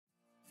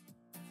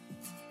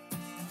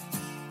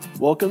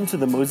Welcome to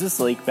the Moses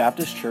Lake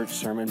Baptist Church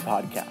Sermon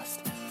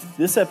Podcast.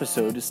 This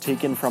episode is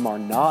taken from our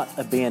Not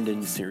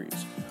Abandoned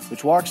series,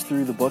 which walks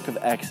through the book of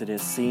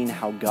Exodus, seeing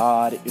how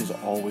God is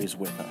always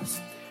with us.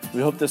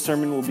 We hope this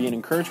sermon will be an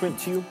encouragement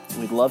to you,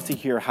 and we'd love to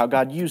hear how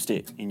God used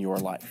it in your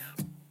life.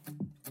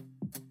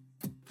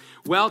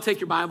 Well, take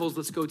your Bibles.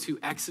 Let's go to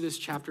Exodus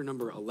chapter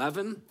number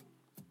 11.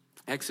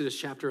 Exodus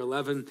chapter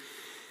 11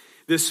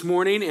 this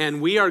morning,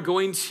 and we are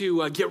going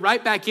to get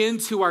right back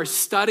into our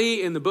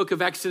study in the book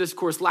of Exodus. Of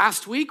course,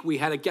 last week we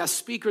had a guest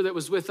speaker that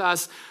was with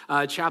us,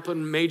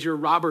 Chaplain Major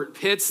Robert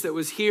Pitts, that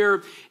was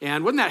here.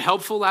 And wasn't that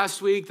helpful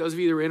last week? Those of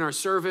you that were in our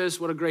service,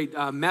 what a great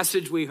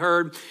message we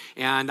heard.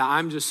 And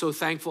I'm just so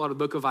thankful out of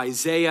the book of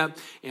Isaiah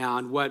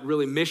and what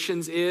really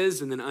missions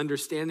is, and then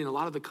understanding a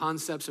lot of the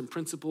concepts and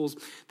principles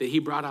that he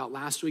brought out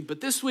last week.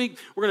 But this week,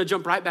 we're going to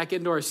jump right back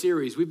into our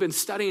series. We've been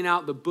studying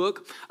out the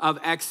book of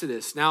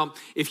Exodus. Now,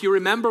 if you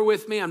remember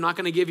with me, I'm not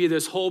going to give you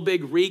this whole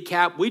big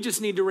recap. We just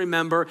need to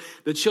remember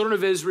the children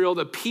of Israel,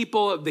 the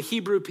people, the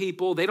Hebrew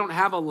people, they don't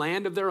have a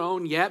land of their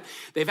own yet.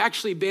 They've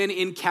actually been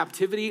in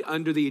captivity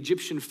under the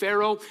Egyptian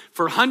Pharaoh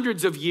for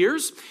hundreds of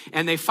years,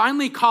 and they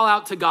finally call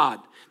out to God.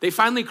 They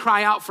finally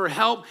cry out for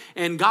help,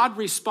 and God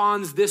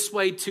responds this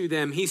way to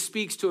them. He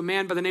speaks to a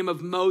man by the name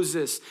of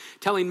Moses,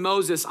 telling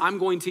Moses, I'm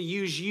going to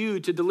use you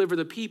to deliver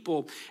the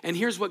people. And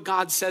here's what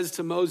God says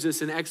to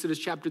Moses in Exodus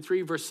chapter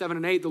 3, verse 7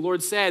 and 8. The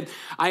Lord said,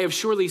 I have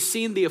surely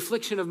seen the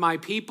affliction of my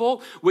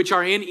people, which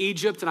are in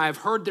Egypt, and I have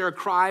heard their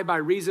cry by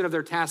reason of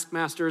their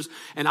taskmasters,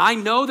 and I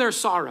know their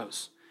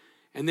sorrows.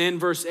 And then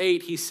verse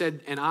 8, he said,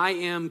 and I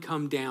am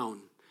come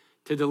down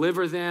to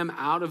deliver them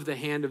out of the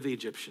hand of the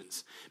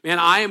Egyptians. Man,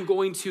 I am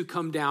going to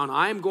come down.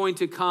 I am going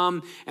to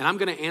come, and I'm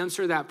going to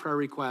answer that prayer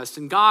request.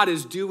 And God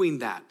is doing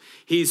that.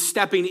 He's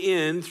stepping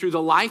in through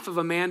the life of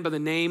a man by the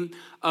name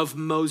of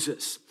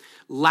Moses.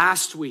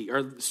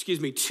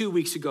 2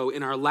 weeks ago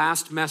in our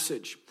last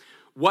message,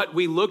 what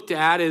we looked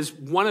at is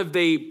one of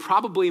the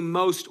probably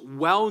most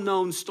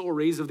well-known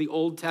stories of the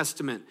Old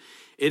Testament.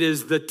 It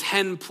is the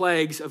 10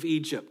 plagues of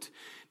Egypt.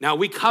 Now,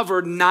 we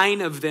covered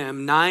 9 of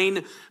them,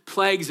 9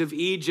 plagues of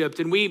Egypt,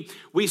 and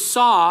we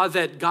saw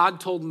that God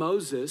told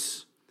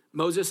Moses,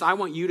 I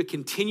want you to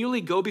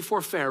continually go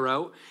before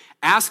Pharaoh,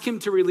 ask him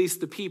to release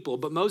the people.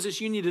 But Moses,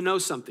 you need to know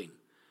something.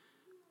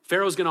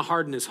 Pharaoh's going to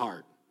harden his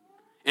heart.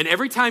 And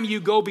every time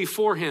you go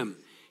before him,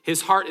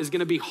 his heart is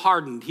going to be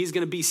hardened. He's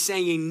going to be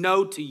saying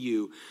no to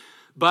you.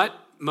 But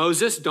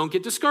Moses, don't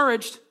get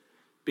discouraged,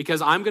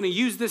 because I'm going to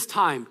use this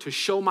time to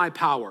show my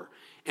power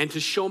and to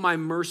show my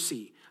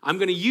mercy. I'm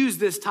going to use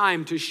this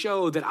time to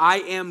show that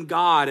I am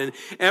God. And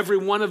every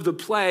one of the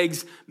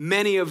plagues,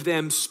 many of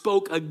them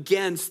spoke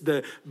against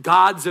the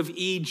gods of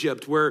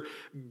Egypt, where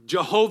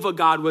Jehovah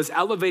God was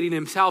elevating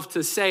himself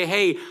to say,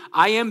 hey,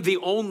 I am the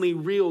only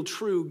real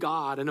true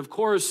God. And of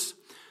course,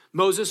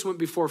 Moses went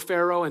before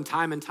Pharaoh, and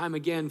time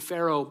again,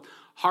 Pharaoh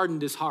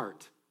hardened his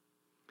heart.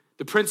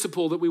 The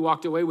principle that we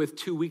walked away with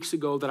 2 weeks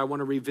ago that I want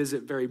to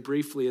revisit very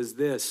briefly is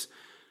this: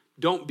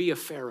 don't be a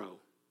Pharaoh.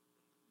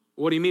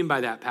 What do you mean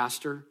by that,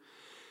 Pastor?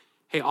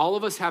 Hey, all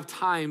of us have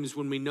times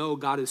when we know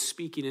God is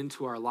speaking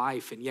into our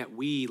life, and yet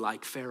we,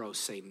 like Pharaoh,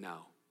 say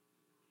no.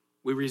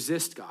 We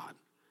resist God.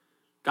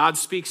 God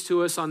speaks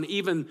to us on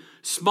even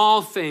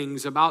small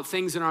things, about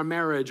things in our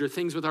marriage or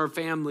things with our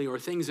family or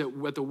things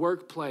at the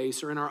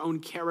workplace or in our own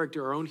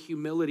character, our own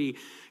humility.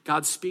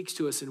 God speaks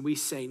to us and we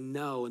say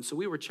no. And so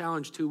we were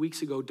challenged 2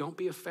 weeks ago, don't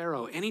be a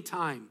Pharaoh.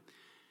 Anytime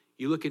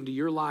you look into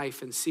your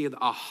life and see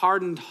a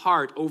hardened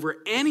heart over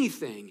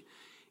anything,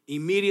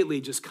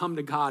 immediately just come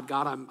to God.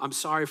 God, I'm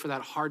sorry for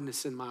that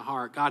hardness in my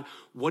heart. God,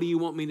 what do you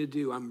want me to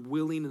do? I'm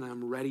willing and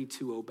I'm ready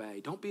to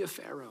obey. Don't be a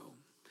Pharaoh.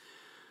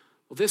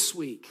 Well, this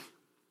week,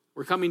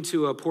 we're coming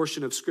to a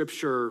portion of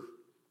Scripture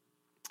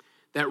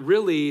that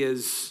really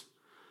is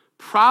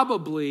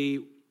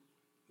probably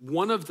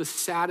one of the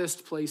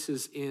saddest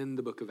places in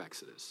the book of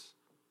Exodus.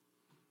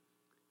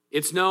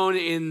 It's known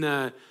in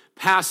the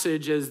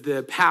passage as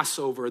the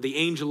Passover, the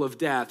angel of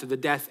death, or the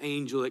death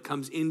angel that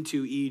comes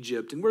into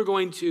Egypt. And we're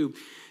going to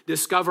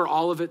discover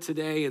all of it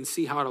today and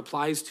see how it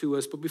applies to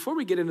us. But before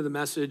we get into the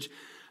message,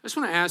 I just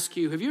want to ask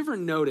you, have you ever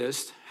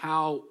noticed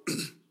how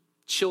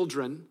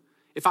children,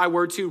 if I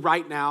were to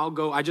right now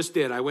go, I just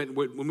did, when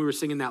we were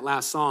singing that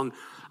last song,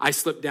 I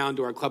slipped down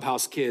to our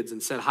clubhouse kids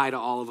and said hi to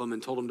all of them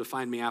and told them to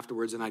find me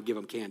afterwards and I'd give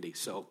them candy.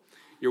 So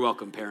you're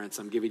welcome, parents.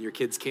 I'm giving your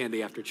kids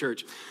candy after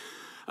church.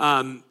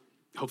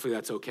 Hopefully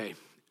that's okay.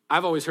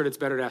 I've always heard it's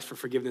better to ask for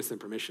forgiveness than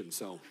permission,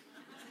 so.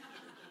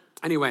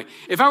 Anyway,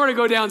 if I were to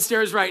go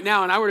downstairs right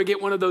now and I were to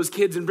get one of those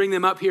kids and bring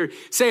them up here,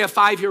 say a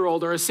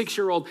 5-year-old or a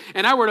 6-year-old,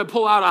 and I were to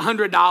pull out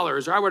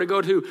 $100, or I were to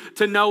go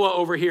to Noah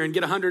over here and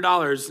get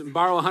 $100 and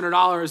borrow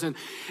 $100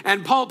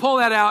 and pull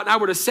that out, and I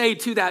were to say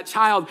to that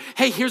child,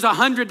 hey, here's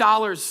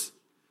 $100,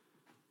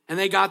 and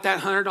they got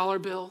that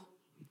 $100 bill.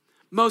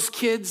 Most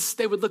kids,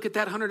 they would look at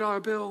that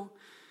 $100 bill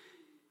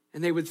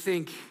and they would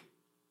think,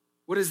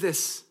 what is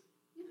this?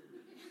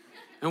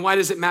 And why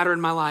does it matter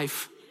in my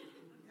life?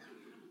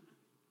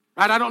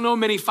 Right? I don't know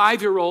many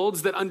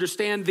 5-year-olds that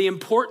understand the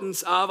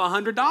importance of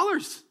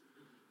 $100.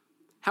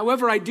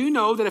 However, I do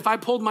know that if I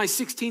pulled my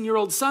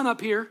 16-year-old son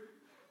up here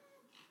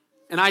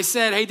and I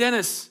said, hey,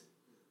 Dennis,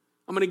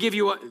 I'm going to give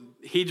you what,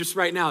 he just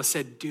right now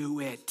said, do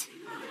it.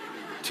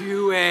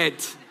 Do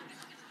it.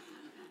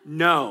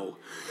 No.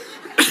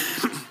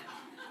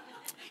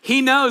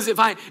 He knows if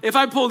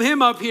I pulled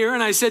him up here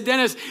and I said,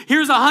 Dennis,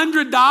 here's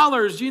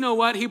 $100, you know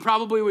what he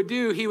probably would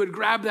do? He would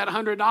grab that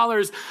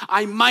 $100.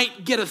 I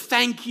might get a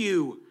thank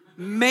you.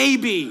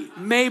 Maybe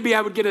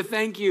I would get a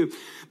thank you.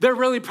 There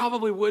really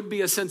probably would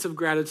be a sense of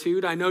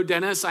gratitude. I know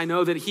Dennis, I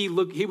know that he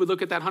would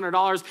look at that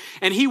 $100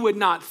 and he would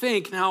not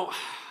think, now,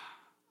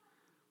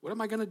 what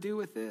am I going to do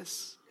with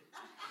this?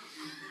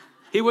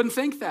 He wouldn't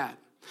think that.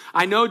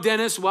 I know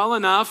Dennis well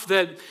enough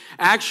that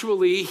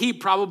actually he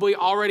probably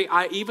already,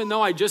 even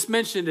though I just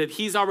mentioned it,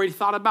 he's already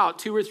thought about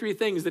 2 or 3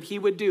 things that he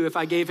would do if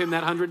I gave him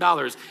that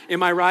 $100.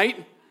 Am I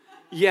right?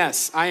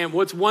 Yes, I am.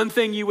 What's one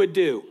thing you would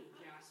do?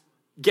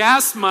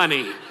 Gas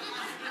money.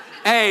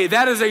 Hey,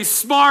 that is a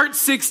smart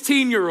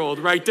 16-year-old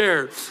right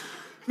there.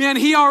 Man,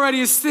 he already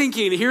is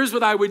thinking, here's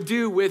what I would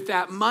do with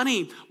that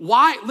money.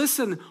 Why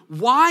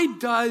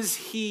does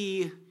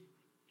he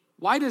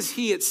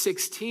at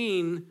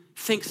 16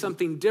 think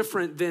something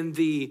different than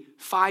the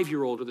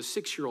 5-year-old or the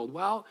 6-year-old?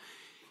 Well,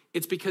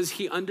 it's because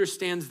he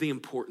understands the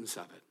importance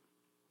of it.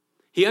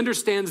 He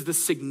understands the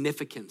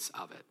significance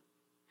of it.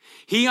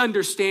 He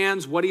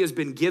understands what he has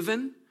been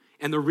given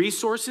and the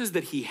resources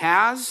that he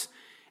has,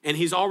 and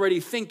he's already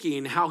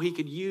thinking how he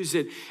could use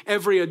it.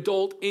 Every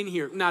adult in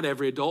here, not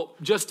every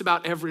adult, just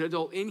about every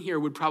adult in here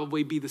would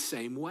probably be the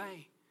same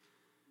way.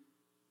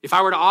 If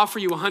I were to offer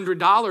you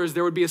 $100,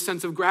 there would be a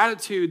sense of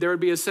gratitude. There would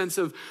be a sense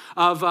of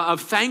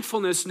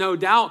thankfulness, no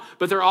doubt.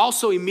 But there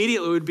also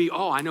immediately would be,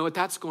 oh, I know what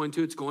that's going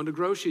to. It's going to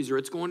groceries, or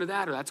it's going to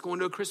that, or that's going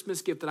to a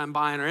Christmas gift that I'm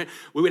buying. Or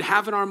we would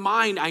have in our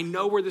mind, I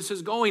know where this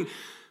is going.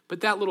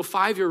 But that little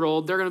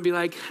 5-year-old, they're going to be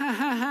like, ha,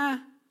 ha,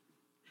 ha.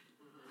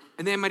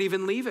 And they might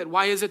even leave it.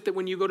 Why is it that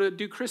when you go to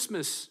do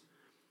Christmas,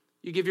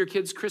 you give your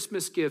kids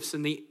Christmas gifts,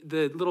 and the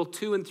little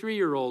 2 and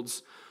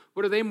 3-year-olds,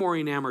 what are they more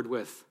enamored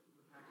with?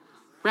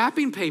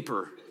 Wrapping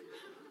paper.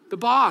 The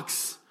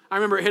box. I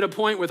remember it hit a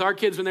point with our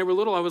kids when they were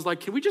little. I was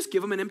like, can we just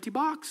give them an empty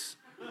box?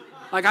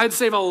 Like, I'd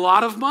save a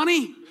lot of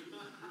money.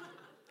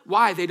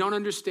 Why? They don't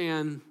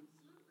understand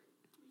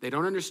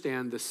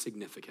the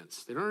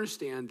significance. They don't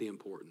understand the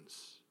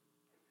importance.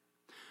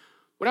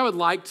 What I would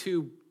like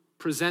to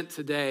present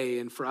today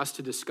and for us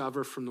to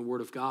discover from the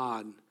Word of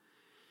God,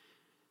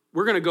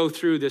 we're going to go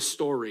through this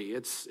story.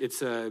 It's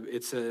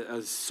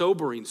a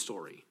sobering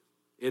story.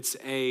 It's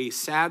a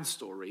sad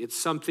story. It's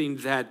something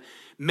that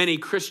many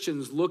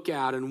Christians look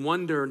at and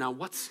wonder, now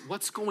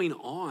what's going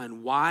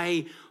on?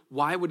 Why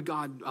would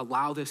God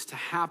allow this to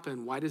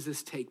happen? Why does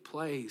this take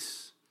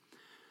place?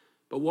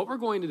 But what we're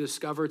going to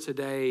discover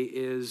today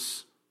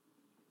is,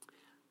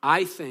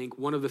 I think,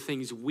 one of the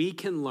things we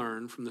can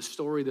learn from the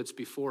story that's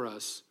before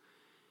us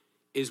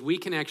is we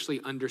can actually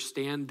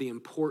understand the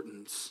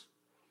importance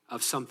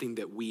of something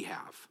that we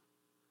have.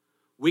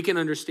 We can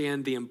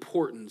understand the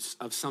importance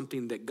of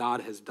something that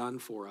God has done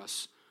for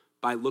us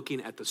by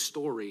looking at the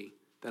story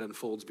that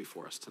unfolds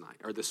before us tonight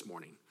or this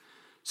morning.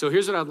 So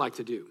here's what I'd like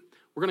to do.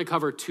 We're going to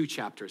cover 2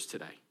 chapters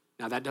today.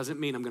 Now, that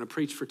doesn't mean I'm going to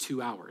preach for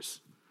 2 hours.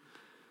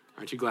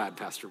 Aren't you glad,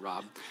 Pastor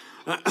Rob?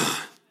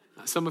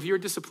 Some of you are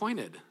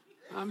disappointed.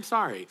 I'm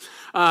sorry.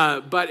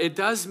 But it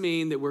does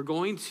mean that we're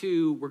going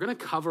to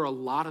cover a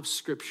lot of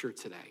scripture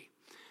today.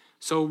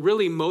 So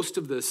really, most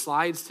of the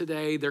slides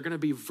today, they're going to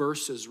be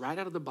verses right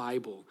out of the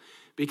Bible.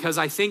 Because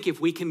I think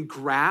if we can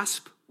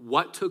grasp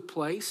what took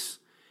place,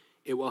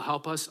 it will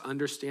help us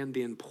understand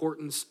the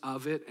importance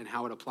of it and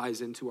how it applies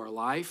into our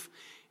life.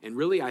 And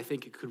really, I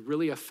think it could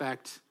really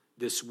affect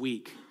this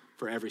week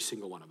for every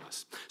single one of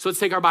us. So let's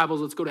take our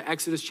Bibles. Let's go to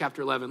Exodus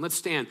chapter 11. Let's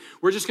stand.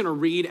 We're just going to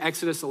read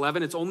Exodus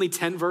 11. It's only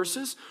 10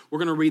 verses. We're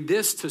going to read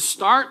this to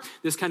start.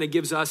 This kind of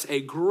gives us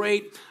a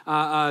great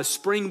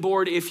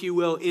springboard, if you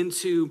will,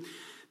 into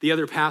the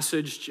other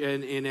passage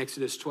in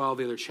Exodus 12,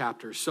 the other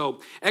chapter.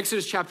 So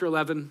Exodus chapter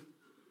 11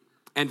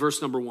 and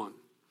verse number 1.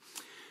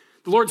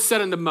 The Lord said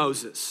unto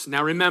Moses,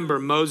 now remember,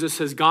 Moses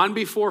has gone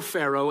before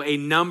Pharaoh a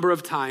number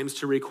of times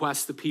to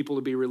request the people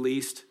to be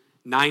released.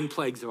 9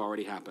 plagues have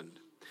already happened.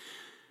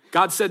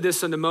 God said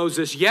this unto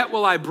Moses, yet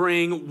will I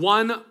bring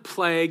 1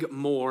 plague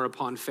more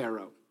upon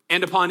Pharaoh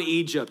and upon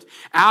Egypt.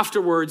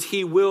 Afterwards,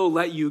 he will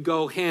let you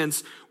go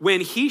hence.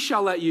 When he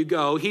shall let you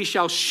go, he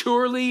shall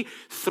surely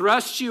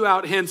thrust you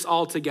out hence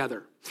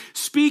altogether.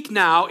 Speak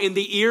now in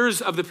the ears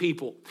of the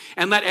people,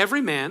 and let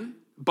every man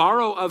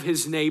borrow of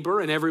his neighbor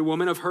and every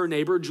woman of her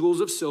neighbor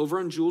jewels of silver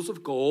and jewels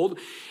of gold.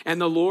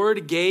 And the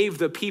Lord gave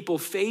the people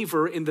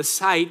favor in the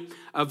sight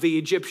of the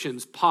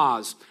Egyptians.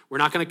 Pause. We're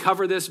not going to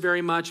cover this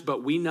very much,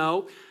 but we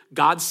know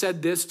God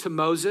said this to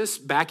Moses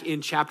back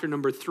in chapter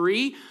number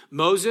 3.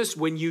 Moses,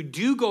 when you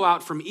do go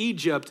out from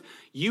Egypt,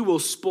 you will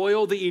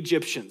spoil the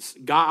Egyptians.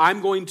 God,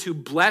 I'm going to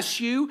bless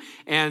you,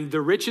 and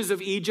the riches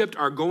of Egypt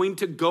are going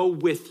to go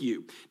with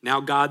you. Now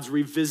God's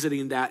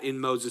revisiting that in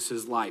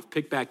Moses' life.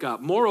 Pick back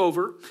up.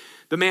 Moreover,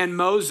 the man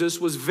Moses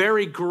was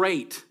very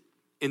great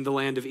in the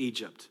land of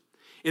Egypt.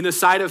 in the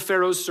sight of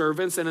Pharaoh's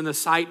servants and in the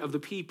sight of the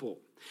people.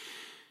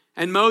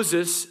 And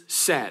Moses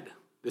said,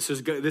 this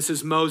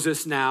is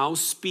Moses now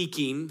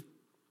speaking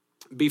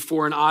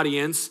before an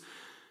audience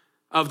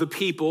of the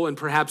people and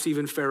perhaps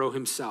even Pharaoh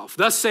himself.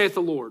 Thus saith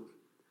the Lord,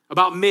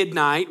 about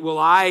midnight will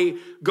I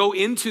go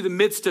into the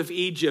midst of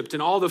Egypt,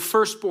 and all the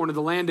firstborn of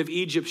the land of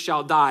Egypt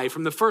shall die,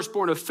 from the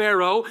firstborn of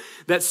Pharaoh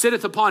that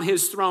sitteth upon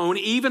his throne,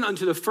 even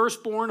unto the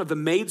firstborn of the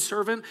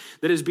maidservant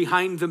that is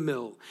behind the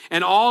mill,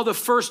 and all the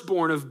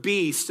firstborn of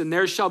beasts, and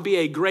there shall be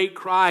a great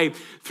cry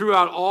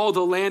throughout all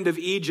the land of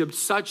Egypt,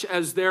 such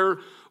as there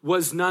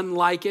was none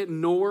like it,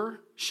 nor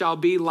shall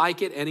be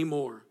like it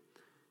anymore.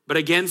 But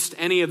against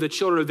any of the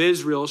children of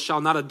Israel shall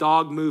not a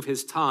dog move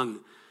his tongue,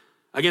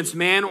 against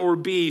man or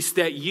beast,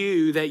 that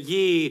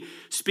ye,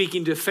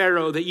 speaking to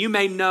Pharaoh, that you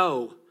may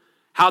know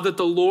how that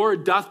the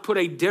Lord doth put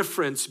a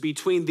difference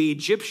between the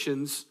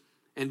Egyptians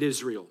and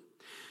Israel.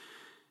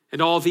 And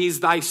all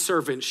these thy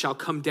servants shall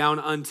come down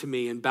unto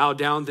me and bow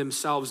down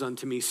themselves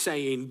unto me,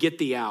 saying, Get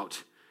thee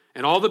out,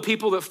 and all the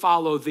people that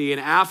follow thee, and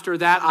after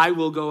that I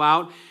will go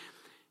out.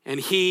 And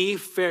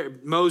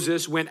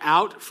Moses, went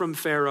out from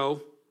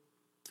Pharaoh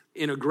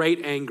in a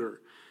great anger.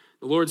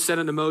 The Lord said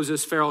unto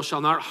Moses, Pharaoh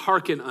shall not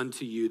hearken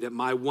unto you, that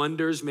my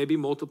wonders may be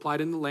multiplied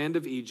in the land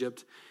of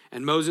Egypt.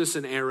 And Moses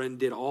and Aaron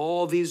did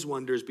all these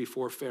wonders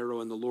before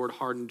Pharaoh, and the Lord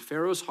hardened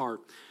Pharaoh's heart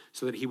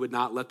so that he would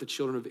not let the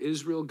children of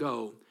Israel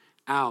go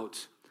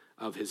out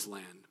of his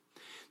land.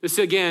 This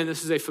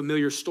is a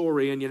familiar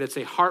story, and yet it's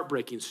a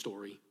heartbreaking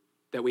story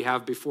that we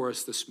have before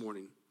us this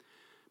morning.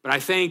 But I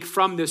think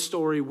from this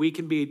story, we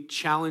can be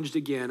challenged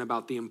again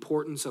about the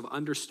importance of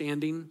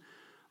understanding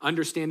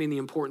the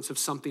importance of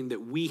something that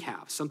we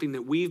have, something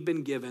that we've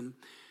been given.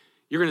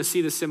 You're going to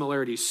see the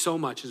similarities so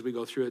much as we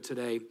go through it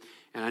today.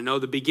 And I know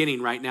the beginning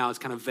right now is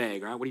kind of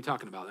vague, right? What are you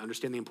talking about?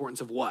 Understand the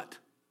importance of what?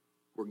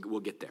 We'll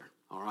get there,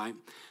 all right?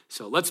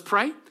 So let's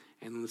pray,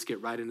 and let's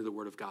get right into the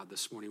Word of God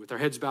this morning. With our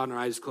heads bowed and our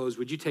eyes closed,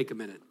 would you take a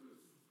minute?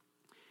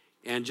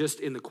 And just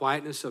in the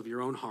quietness of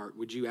your own heart,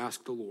 would you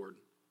ask the Lord?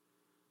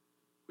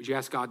 Would you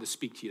ask God to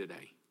speak to you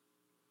today?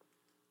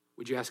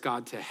 Would you ask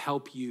God to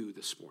help you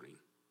this morning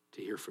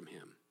to hear from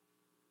him?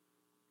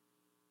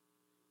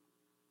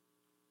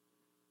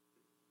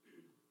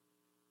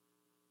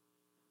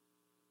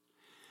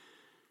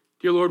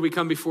 Dear Lord, we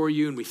come before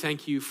you and we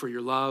thank you for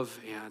your love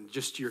and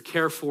just your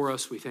care for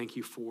us. We thank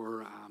you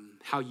for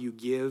how you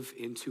give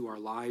into our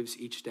lives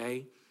each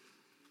day.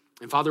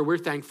 And Father, we're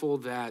thankful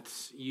that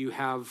you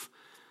have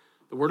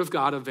the Word of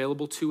God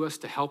available to us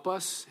to help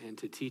us and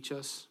to teach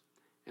us.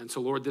 And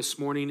so, Lord, this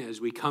morning as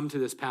we come to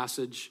this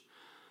passage,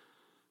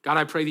 God,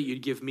 I pray that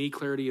you'd give me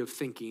clarity of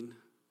thinking.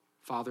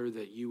 Father,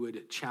 that you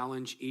would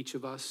challenge each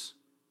of us,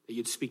 that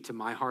you'd speak to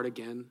my heart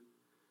again.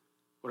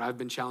 Lord, I've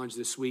been challenged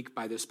this week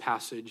by this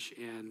passage,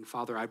 and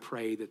Father, I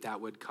pray that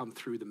that would come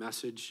through the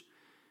message.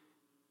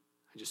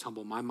 I just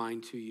humble my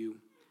mind to you.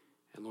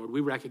 And Lord,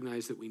 we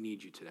recognize that we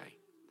need you today.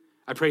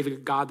 I pray,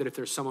 that God, that if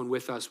there's someone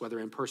with us, whether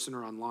in person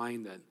or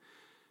online, that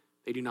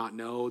they do not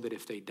know that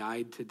if they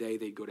died today,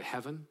 they'd go to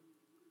heaven.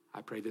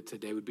 I pray that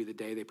today would be the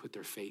day they put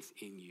their faith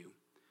in you.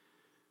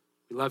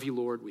 We love you,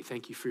 Lord. We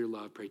thank you for your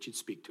love. Pray that you'd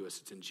speak to us.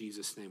 It's in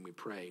Jesus' name we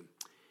pray.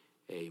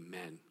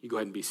 Amen. You go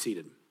ahead and be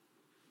seated.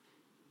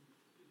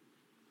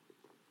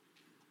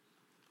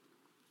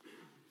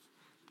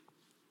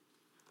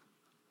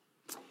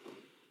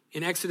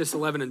 In Exodus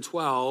 11 and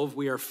 12,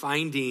 we are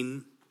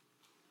finding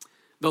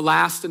the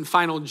last and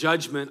final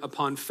judgment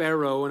upon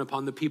Pharaoh and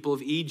upon the people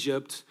of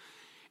Egypt.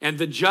 And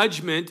the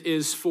judgment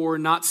is for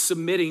not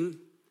submitting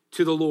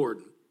to the Lord,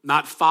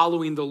 not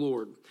following the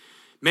Lord.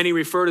 Many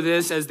refer to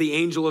this as the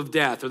angel of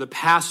death or the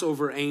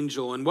Passover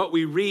angel. And what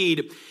we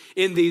read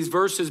in these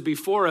verses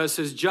before us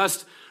is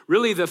just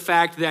really the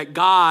fact that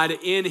God,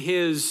 in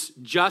his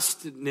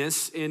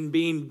justness, in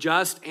being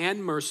just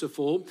and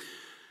merciful,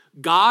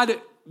 God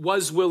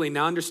was willing.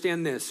 Now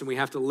understand this, and we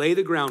have to lay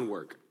the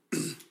groundwork.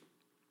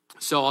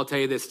 So I'll tell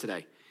you this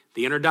today.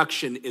 The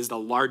introduction is the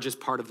largest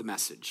part of the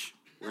message.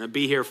 We're going to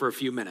be here for a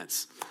few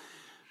minutes.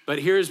 But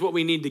here's what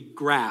we need to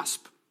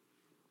grasp.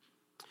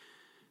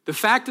 The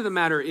fact of the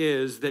matter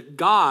is that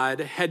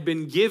God had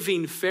been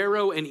giving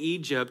Pharaoh and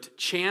Egypt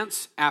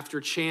chance after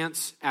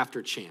chance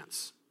after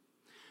chance.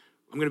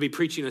 I'm going to be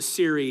preaching a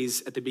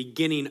series at the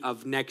beginning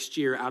of next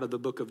year out of the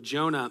book of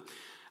Jonah.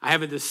 I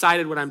haven't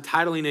decided what I'm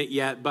titling it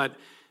yet, but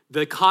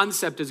the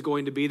concept is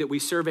going to be that we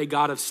serve a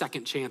God of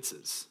second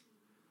chances.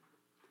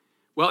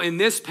 Well, in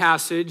this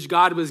passage,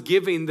 God was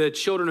giving the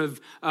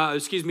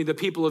the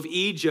people of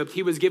Egypt,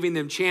 he was giving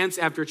them chance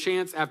after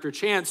chance after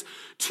chance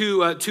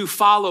to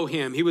follow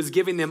him. He was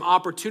giving them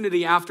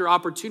opportunity after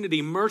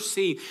opportunity,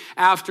 mercy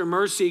after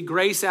mercy,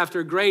 grace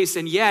after grace,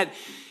 and yet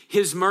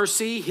his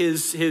mercy,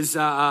 his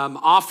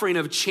offering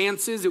of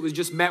chances, it was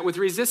just met with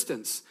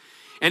resistance.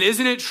 And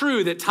isn't it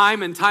true that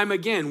time and time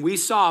again, we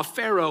saw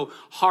Pharaoh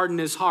harden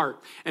his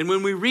heart? And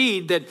when we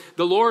read that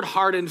the Lord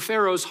hardened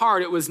Pharaoh's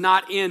heart, it was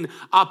not in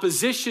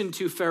opposition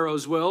to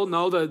Pharaoh's will.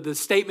 No, the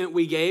statement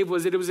we gave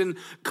was that it was in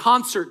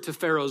concert to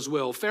Pharaoh's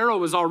will. Pharaoh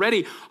was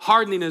already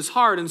hardening his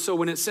heart. And so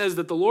when it says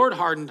that the Lord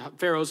hardened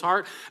Pharaoh's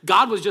heart,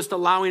 God was just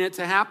allowing it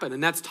to happen.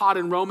 And that's taught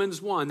in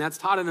Romans 1. That's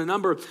taught in a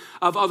number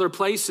of other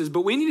places.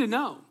 But we need to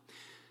know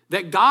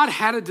that God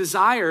had a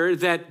desire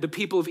that the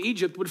people of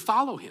Egypt would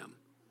follow him.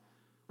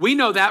 We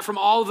know that from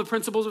all of the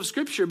principles of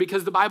Scripture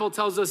because the Bible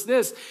tells us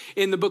this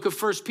in the book of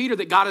 1 Peter,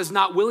 that God is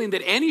not willing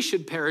that any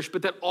should perish,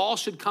 but that all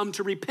should come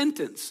to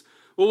repentance.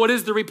 Well, what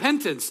is the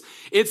repentance?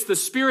 It's the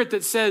spirit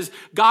that says,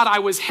 God, I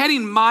was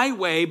heading my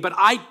way, but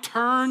I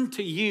turn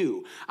to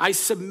you. I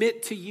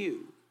submit to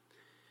you.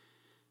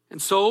 And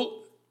so,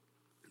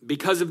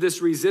 because of this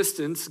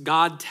resistance,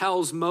 God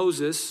tells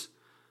Moses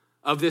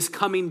of this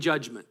coming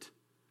judgment.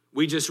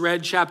 We just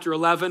read chapter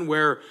 11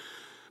 where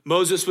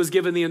Moses was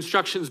given the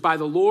instructions by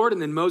the Lord, and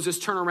then Moses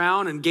turned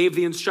around and gave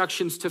the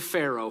instructions to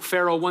Pharaoh.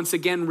 Pharaoh once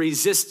again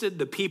resisted,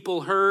 the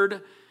people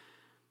heard.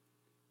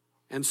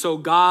 And so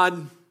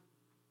God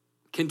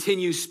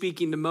continues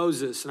speaking to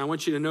Moses. And I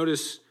want you to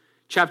notice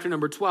chapter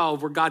number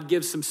 12, where God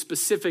gives some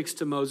specifics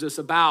to Moses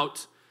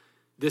about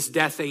this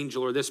death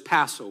angel or this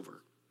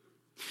Passover.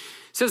 It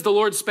says, the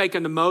Lord spake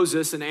unto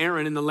Moses and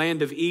Aaron in the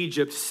land of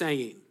Egypt,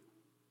 saying,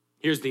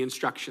 here's the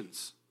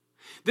instructions.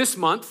 This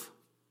month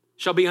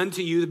shall be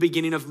unto you the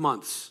beginning of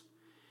months.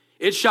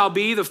 It shall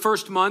be the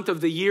first month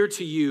of the year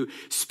to you.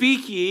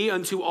 Speak ye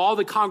unto all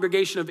the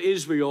congregation of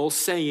Israel,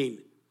 saying,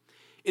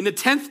 in the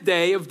 10th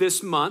day of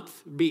this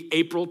month, be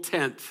April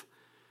 10th,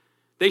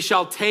 they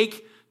shall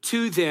take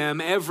to them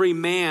every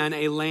man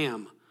a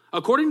lamb,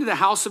 according to the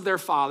house of their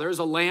fathers,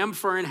 a lamb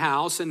for an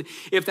house. And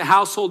if the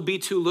household be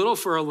too little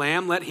for a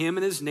lamb, let him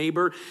and his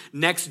neighbor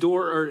next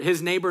door, or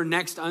his neighbor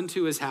next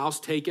unto his house,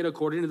 take it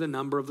according to the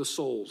number of the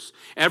souls.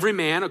 Every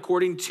man,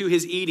 according to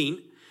his eating,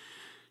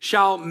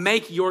 shall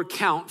make your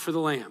count for the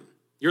lamb.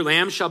 Your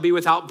lamb shall be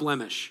without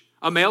blemish,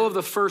 a male of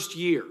the first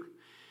year.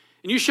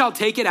 And you shall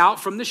take it out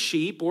from the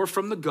sheep or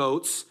from the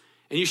goats,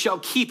 and you shall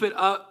keep it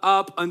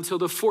up until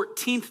the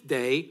 14th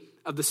day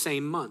of the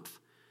same month.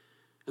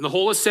 And the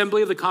whole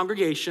assembly of the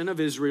congregation of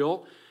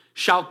Israel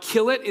shall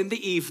kill it in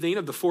the evening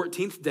of the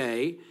 14th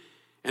day,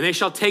 and they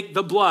shall take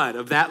the blood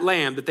of that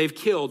lamb that they've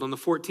killed on the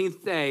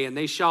 14th day, and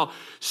they shall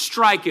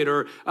strike it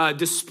or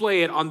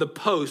display it on the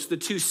post, the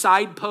two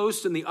side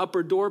posts and the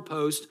upper door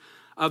post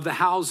of the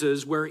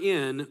houses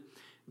wherein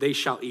they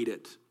shall eat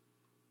it.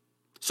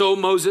 So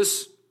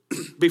Moses,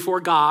 before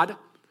God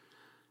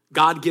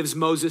gives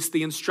Moses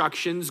the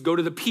instructions, go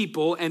to the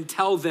people and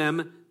tell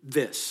them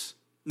this.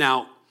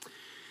 Now,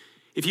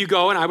 if you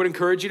go, and I would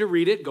encourage you to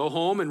read it, go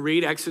home and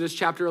read Exodus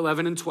chapter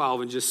 11 and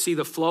 12 and just see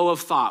the flow of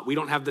thought. We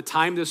don't have the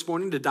time this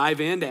morning to dive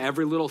into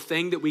every little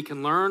thing that we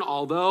can learn,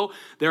 although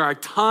there are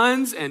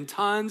tons and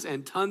tons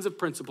and tons of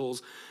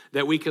principles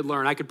that we could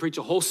learn. I could preach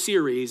a whole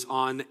series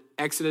on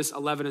Exodus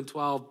 11 and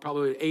 12,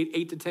 probably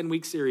 8 to 10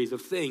 week series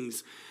of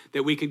things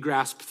that we could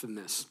grasp from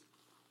this.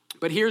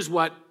 But here's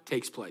what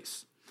takes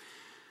place.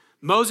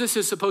 Moses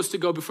is supposed to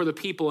go before the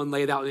people and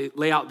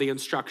lay out the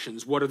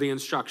instructions. What are the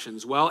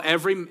instructions? Well,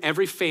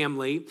 every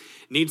family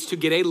needs to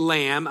get a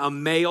lamb, a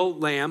male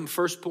lamb,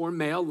 firstborn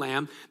male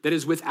lamb that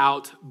is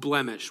without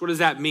blemish. What does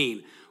that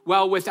mean?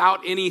 Well,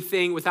 without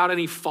anything, without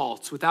any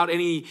faults, without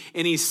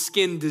any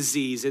skin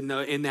disease in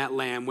that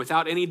lamb,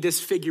 without any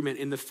disfigurement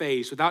in the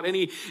face, without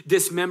any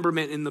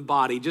dismemberment in the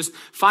body. Just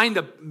find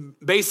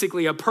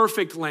basically a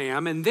perfect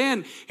lamb. And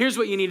then here's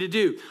what you need to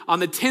do. On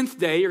the 10th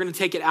day, you're going to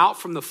take it out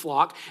from the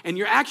flock, and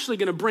you're actually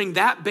going to bring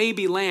that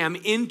baby lamb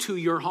into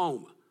your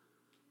home.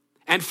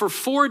 And for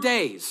 4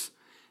 days,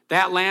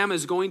 that lamb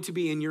is going to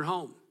be in your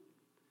home.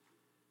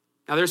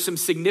 Now, there's some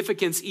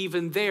significance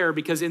even there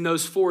because in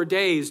those 4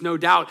 days, no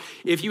doubt,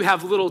 if you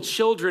have little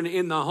children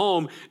in the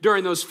home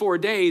during those 4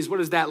 days, what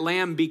does that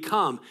lamb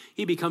become?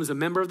 He becomes a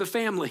member of the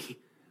family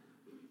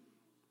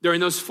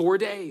during those 4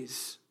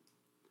 days.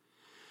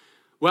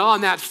 Well,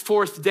 on that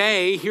 4th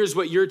day, here's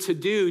what you're to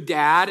do,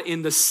 Dad,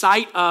 in the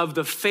sight of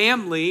the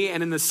family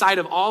and in the sight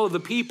of all of the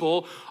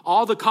people,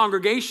 all the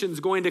congregation's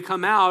going to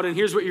come out, and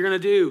here's what you're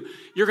going to do.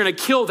 You're going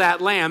to kill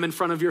that lamb in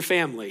front of your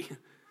family.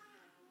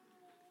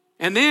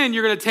 And then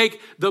you're going to take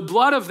the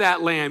blood of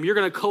that lamb. You're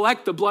going to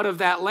collect the blood of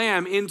that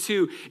lamb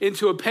into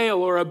a pail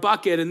or a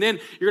bucket. And then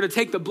you're going to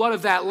take the blood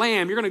of that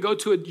lamb. You're going to go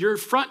to your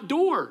front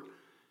door.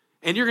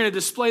 And you're going to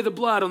display the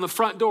blood on the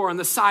front door, on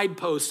the side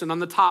post, and on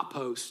the top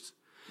post.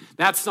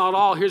 That's not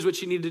all. Here's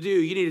what you need to do.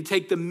 You need to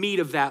take the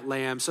meat of that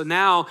lamb. So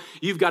now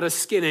you've got to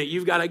skin it.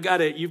 You've got to gut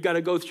it. You've got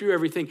to go through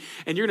everything.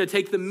 And you're going to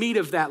take the meat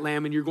of that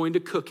lamb and you're going to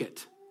cook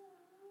it.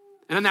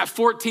 And on that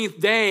 14th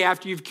day,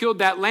 after you've killed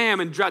that lamb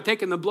and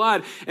taken the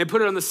blood and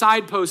put it on the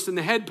side post and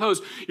the head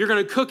post, you're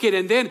going to cook it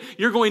and then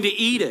you're going to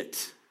eat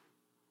it.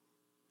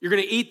 You're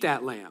going to eat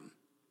that lamb.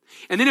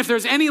 And then if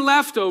there's any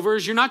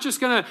leftovers, you're not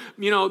just going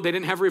to, they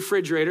didn't have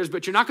refrigerators,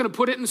 but you're not going to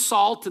put it in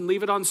salt and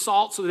leave it on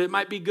salt so that it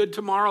might be good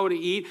tomorrow to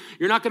eat.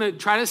 You're not going to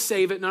try to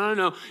save it.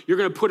 No. You're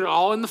going to put it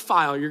all in the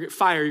fire. You're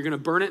going to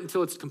burn it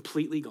until it's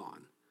completely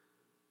gone.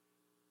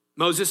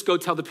 Moses, go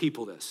tell the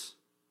people this.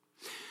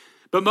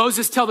 But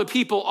Moses, tell the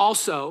people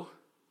also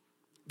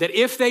that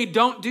if they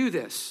don't do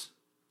this,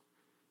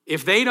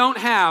 if they don't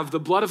have the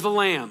blood of the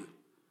Lamb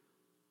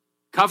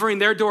covering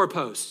their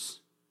doorposts,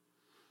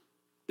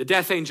 the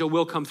death angel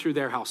will come through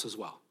their house as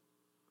well.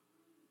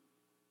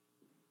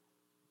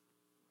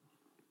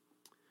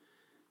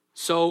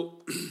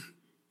 So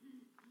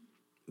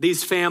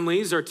these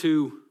families are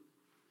to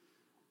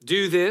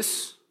do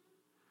this,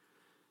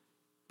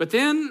 but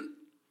then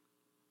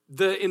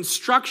the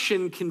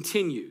instruction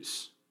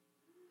continues.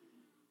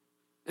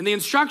 And the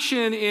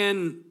instruction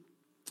in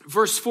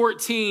verse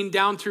 14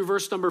 down through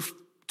verse number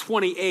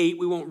 28,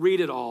 we won't read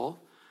it all.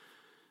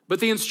 But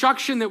the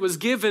instruction that was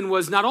given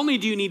was not only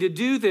do you need to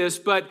do this,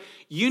 but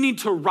you need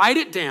to write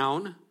it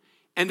down,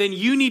 and then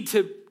you need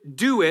to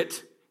do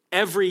it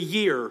every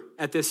year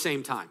at this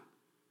same time.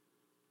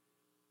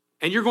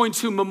 And you're going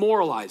to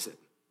memorialize it.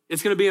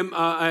 It's going to be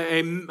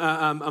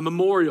a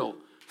memorial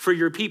for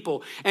your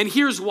people. And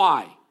here's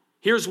why.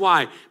 Here's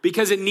why.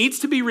 Because it needs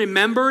to be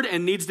remembered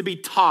and needs to be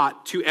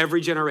taught to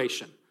every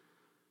generation.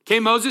 Okay,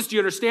 Moses, do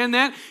you understand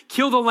that?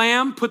 Kill the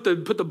lamb, put the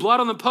blood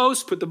on the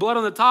post, put the blood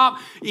on the top,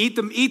 eat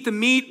the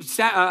meat,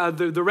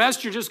 the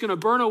rest you're just going to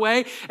burn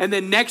away. And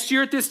then next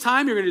year at this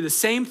time, you're going to do the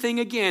same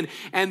thing again.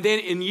 And then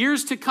in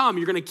years to come,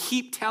 you're going to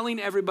keep telling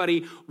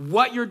everybody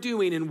what you're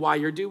doing and why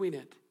you're doing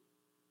it.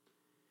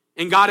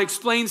 And God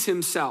explains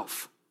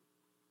himself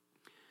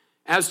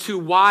as to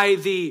why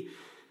the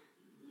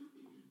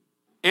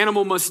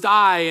animal must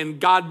die, and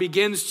God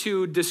begins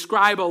to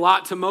describe a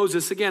lot to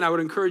Moses. Again, I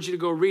would encourage you to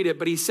go read it,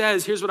 but he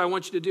says, here's what I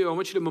want you to do. I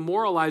want you to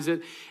memorialize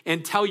it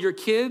and tell your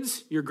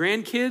kids, your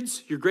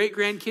grandkids, your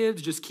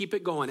great-grandkids, just keep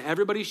it going.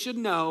 Everybody should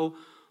know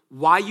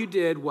why you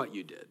did what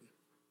you did.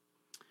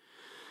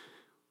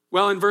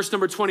 Well, in verse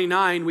number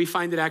 29, we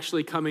find it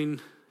actually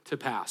coming to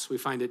pass. We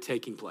find it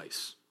taking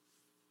place.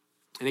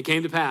 And it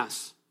came to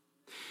pass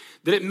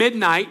that at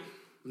midnight,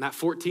 on that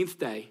 14th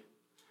day,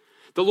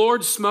 the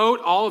Lord smote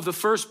all of the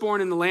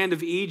firstborn in the land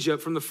of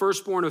Egypt, from the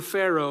firstborn of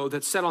Pharaoh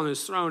that sat on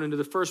his throne, and to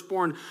the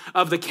firstborn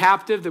of the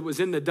captive that was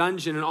in the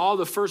dungeon, and all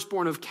the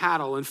firstborn of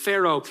cattle. And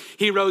Pharaoh,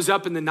 he rose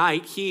up in the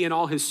night, he and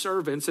all his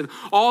servants, and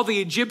all the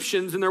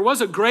Egyptians. And there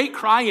was a great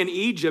cry in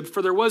Egypt,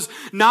 for there was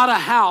not a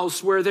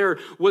house where there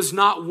was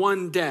not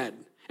one dead.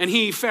 And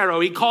he, Pharaoh,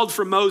 he called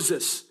for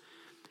Moses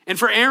and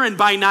for Aaron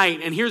by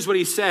night. And here's what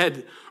he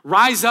said: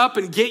 rise up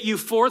and get you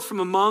forth from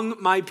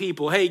among my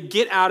people. Hey,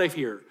 get out of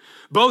here,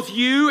 both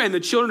you and the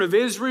children of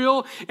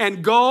Israel,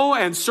 and go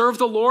and serve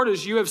the Lord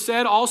as you have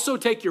said. Also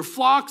take your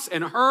flocks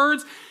and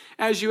herds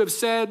as you have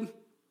said,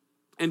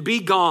 and be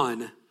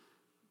gone,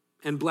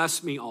 and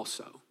bless me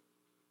also.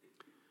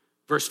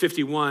 Verse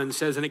 51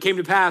 says, and it came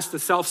to pass the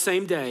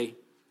selfsame day,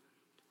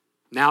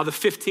 now the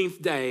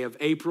 15th day of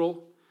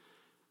April,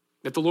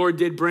 that the Lord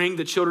did bring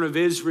the children of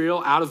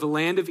Israel out of the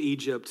land of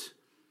Egypt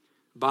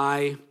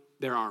by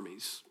their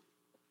armies.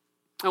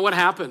 And what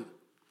happened?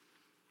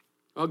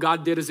 Well,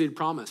 God did as he had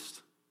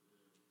promised.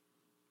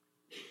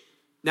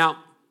 Now,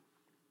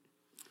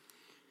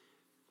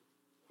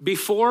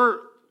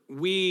 before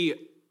we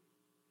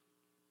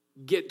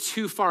get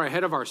too far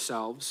ahead of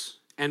ourselves,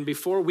 and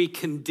before we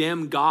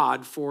condemn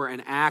God for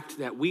an act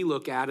that we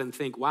look at and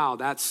think, wow,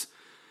 that's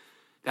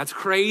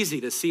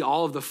crazy to see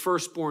all of the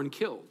firstborn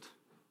killed,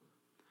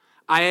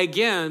 I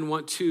again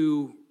want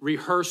to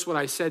rehearse what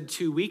I said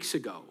 2 weeks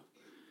ago.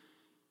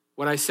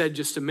 What I said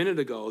just a minute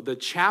ago. The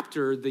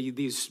chapter,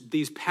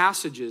 these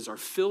passages are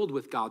filled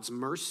with God's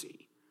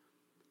mercy.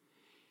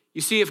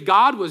 You see, if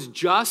God was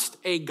just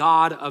a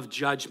God of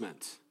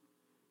judgment,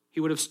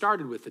 he would have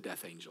started with the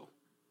death angel.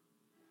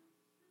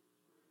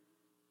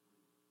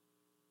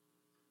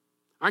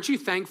 Aren't you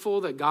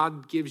thankful that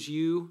God gives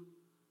you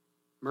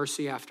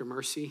mercy after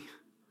mercy?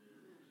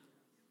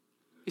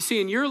 You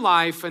see, in your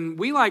life, and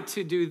we like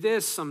to do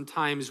this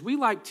sometimes, we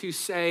like to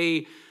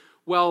say,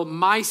 well,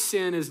 my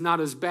sin is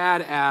not as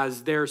bad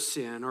as their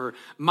sin, or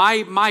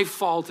my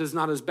fault is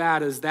not as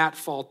bad as that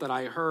fault that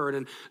I heard.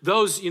 And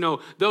those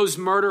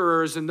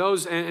murderers and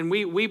those, and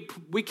we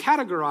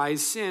categorize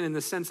sin in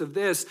the sense of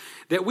this,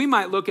 that we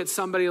might look at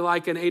somebody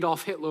like an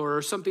Adolf Hitler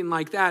or something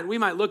like that. We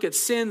might look at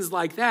sins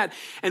like that,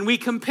 and we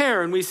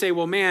compare and we say,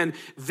 well, man,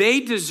 they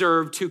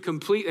deserve to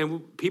complete,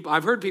 and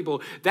I've heard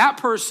people, that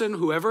person,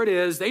 whoever it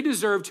is, they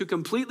deserve to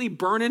completely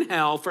burn in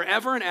hell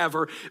forever and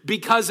ever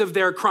because of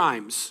their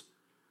crimes.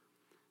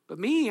 But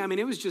me,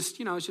 it was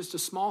just, it's just a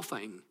small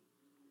thing.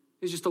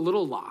 It's just a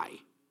little lie.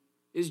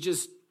 It's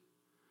just,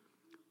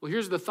 well,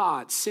 here's the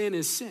thought. Sin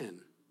is sin.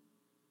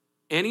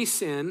 Any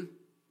sin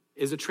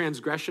is a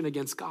transgression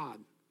against God.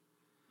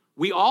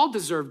 We all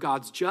deserve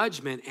God's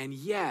judgment, and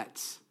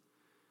yet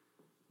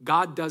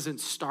God doesn't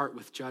start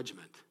with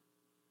judgment.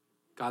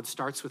 God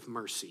starts with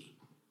mercy.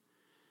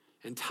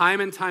 And time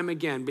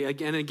again,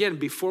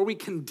 before we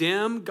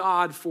condemn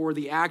God for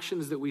the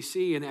actions that we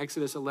see in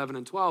Exodus 11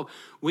 and 12,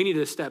 we need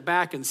to step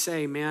back and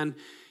say, man,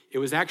 it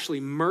was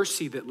actually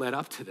mercy that led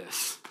up to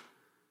this.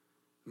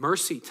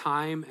 Mercy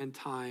time and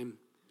time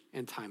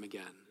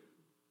again.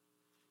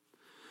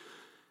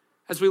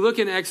 As we look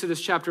in Exodus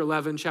chapter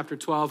 11, chapter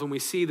 12, and we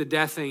see the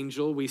death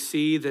angel, we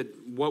see that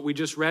what we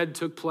just read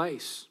took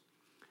place.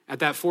 At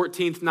that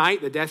 14th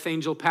night, the death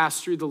angel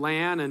passed through the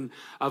land, and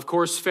of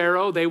course,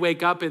 Pharaoh, they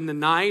wake up in the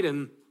night,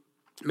 and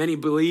many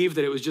believe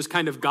that it was just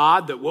kind of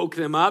God that woke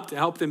them up to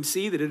help them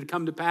see that it had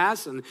come to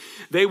pass. And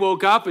they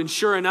woke up, and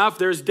sure enough,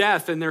 there's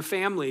death in their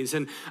families.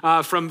 And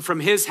from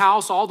his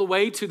house all the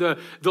way to the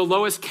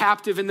lowest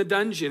captive in the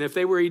dungeon. If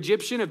they were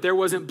Egyptian, if there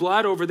wasn't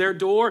blood over their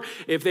door,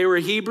 if they were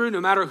Hebrew, no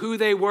matter who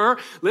they were,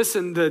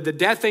 listen, the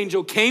death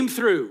angel came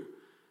through.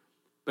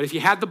 But if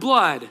you had the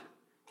blood,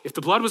 if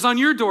the blood was on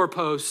your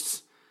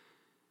doorposts,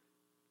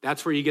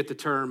 that's where you get the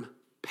term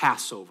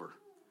Passover.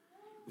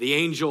 The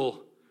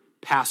angel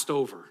passed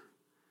over.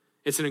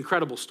 It's an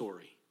incredible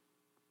story.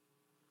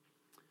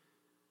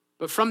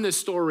 But from this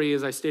story,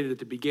 as I stated at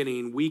the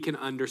beginning, we can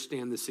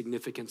understand the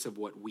significance of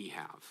what we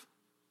have.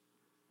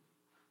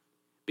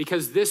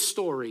 Because this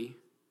story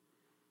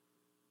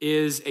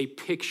is a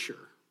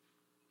picture.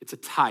 It's a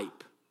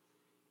type.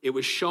 It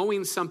was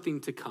showing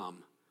something to come.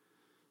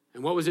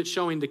 And what was it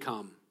showing to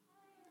come?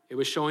 It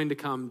was showing to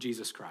come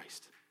Jesus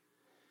Christ.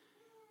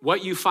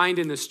 What you find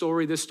in this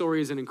story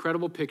is an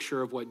incredible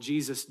picture of what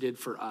Jesus did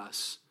for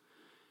us.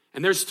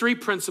 And there's 3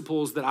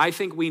 principles that I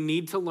think we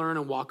need to learn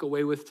and walk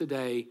away with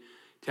today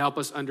to help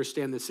us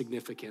understand the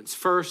significance.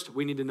 First,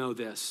 we need to know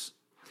this.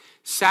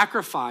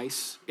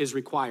 Sacrifice is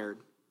required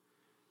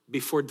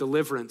before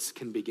deliverance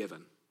can be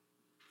given.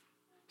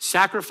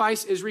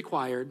 Sacrifice is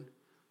required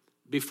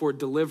before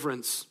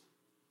deliverance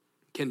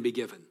can be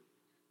given.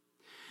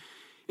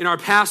 In our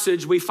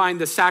passage, we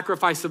find the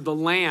sacrifice of the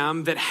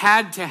lamb that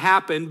had to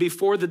happen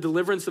before the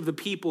deliverance of the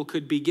people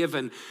could be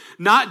given.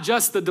 Not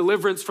just the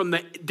deliverance from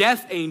the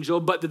death angel,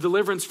 but the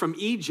deliverance from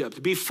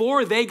Egypt.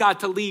 Before they got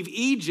to leave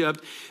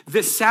Egypt,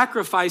 this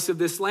sacrifice of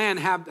this lamb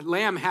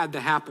had to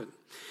happen.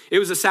 It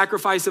was a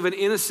sacrifice of an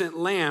innocent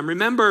lamb.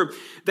 Remember,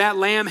 that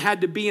lamb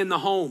had to be in the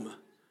home,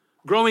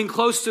 growing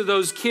close to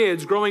those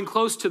kids, growing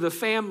close to the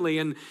family.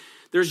 And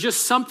there's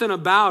just something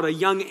about a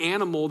young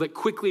animal that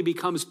quickly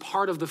becomes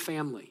part of the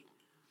family.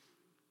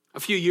 A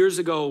few years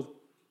ago,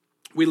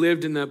 we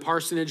lived in the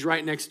parsonage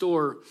right next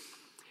door.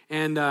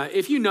 And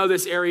if you know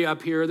this area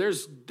up here,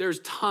 there's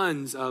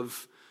tons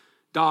of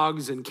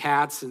dogs and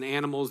cats and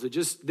animals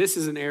this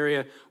is an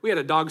area. We had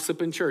a dog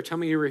slip in church. How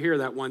many of you were here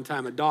that one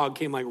time? A dog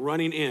came like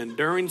running in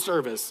during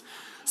service.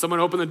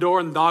 Someone opened the door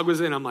and the dog was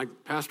in. I'm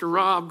like, Pastor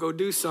Rob, go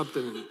do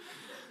something. And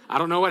I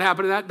don't know what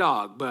happened to that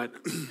dog, but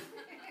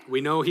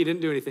we know he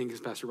didn't do anything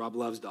because Pastor Rob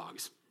loves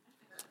dogs.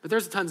 But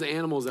there's tons of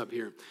animals up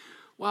here.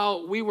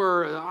 Well,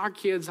 our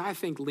kids, I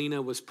think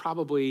Lena was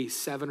probably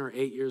 7 or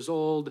 8 years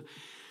old.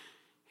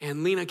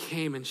 And Lena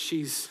came and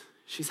she's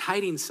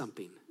hiding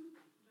something.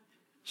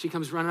 She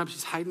comes running up,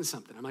 she's hiding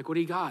something. I'm like, what do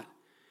you got?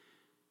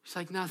 She's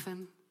like,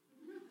 nothing.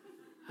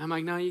 I'm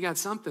like, no, you got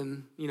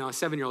something. You know, a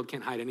 7-year-old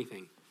can't hide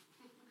anything.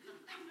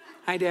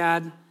 Hi,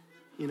 Dad.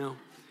 You know, I'm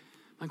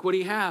like, what do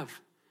you have?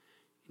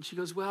 And she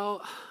goes,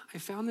 well, I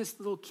found this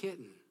little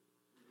kitten.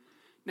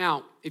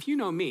 Now, if you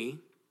know me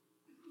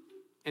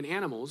and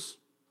animals,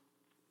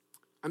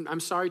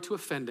 I'm sorry to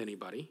offend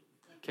anybody,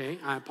 okay?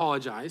 I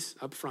apologize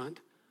up front.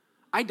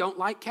 I don't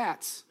like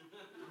cats.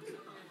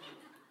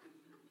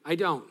 I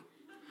don't.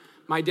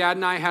 My dad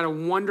and I had a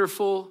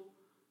wonderful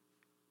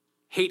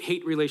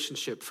hate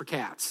relationship for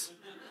cats.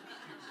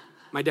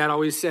 My dad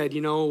always said,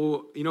 you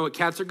know what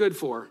cats are good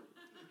for?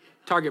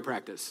 Target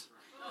practice.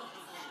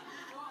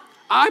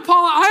 I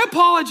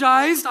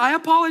apologize.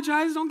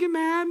 Don't get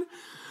mad.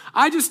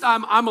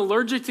 I'm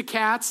allergic to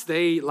cats.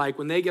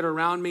 When they get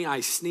around me,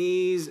 I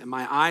sneeze and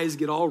my eyes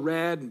get all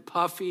red and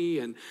puffy.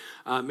 And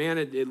man,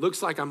 it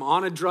looks like I'm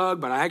on a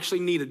drug, but I actually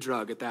need a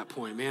drug at that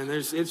point, man.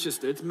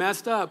 It's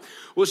messed up.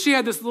 Well, she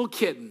had this little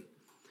kitten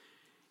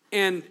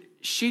and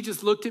she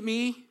just looked at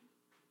me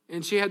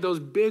and she had those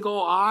big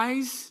old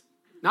eyes.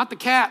 Not the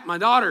cat, my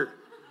daughter.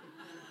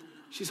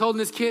 She's holding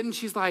this kitten.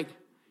 She's like,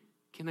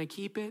 can I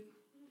keep it?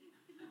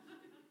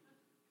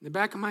 In the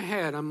back of my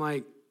head, I'm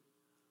like,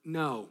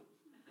 no.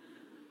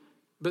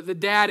 But the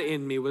dad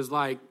in me was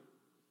like,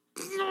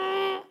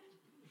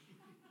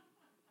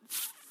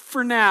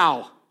 for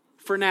now.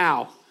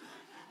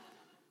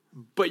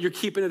 But you're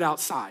keeping it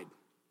outside.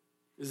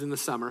 It was in the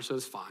summer, so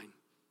it's fine.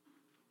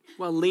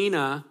 Well,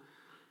 Lena,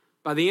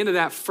 by the end of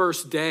that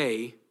first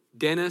day,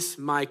 Dennis,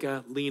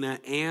 Micah, Lena,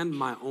 and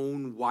my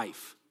own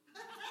wife,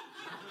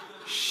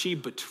 she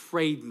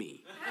betrayed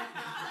me.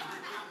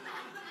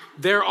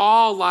 They're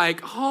all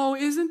like, oh,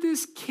 isn't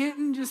this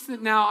kitten just...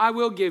 Now, I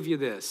will give you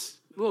this.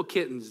 Little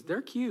kittens,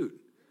 they're cute.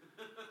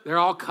 They're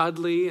all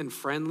cuddly and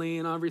friendly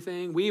and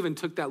everything. We even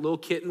took that little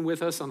kitten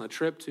with us on a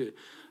trip to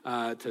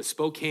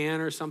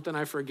Spokane or something.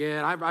 I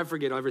forget. I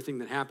forget everything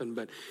that happened.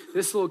 But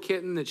this little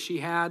kitten that she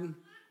had,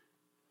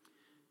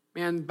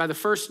 Man, by the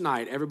first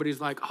night,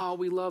 everybody's like, oh,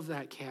 we love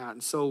that cat.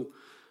 And so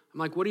I'm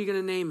like, what are you going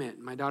to name it?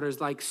 And my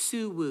daughter's like,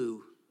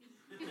 Suwu.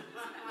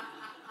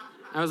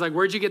 I was like,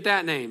 where'd you get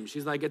that name?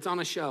 She's like, it's on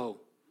a show.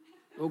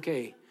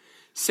 Okay.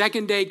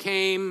 Second day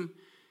came.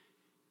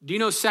 Do you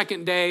know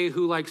second day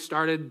who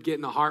started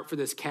getting a heart for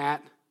this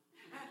cat?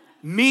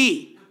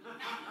 Me.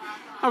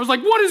 I was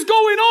like, what is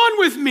going on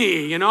with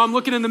me? I'm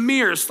looking in the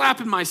mirror,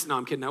 slapping myself. No,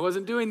 I'm kidding. I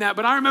wasn't doing that.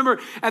 But I remember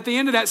at the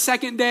end of that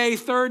second day,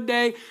 third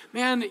day,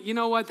 man, you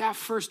know what? That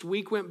first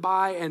week went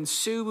by, and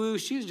Suwu,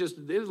 she's just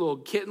a little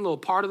kitten, little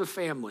part of the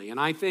family. And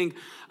I think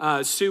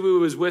Suwu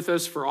was with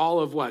us for all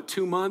of,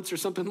 2 months or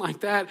something like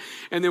that.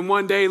 And then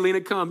one day,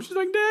 Lena comes. She's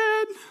like,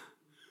 Dad,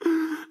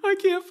 I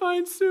can't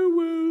find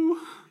Suwu.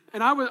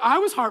 And I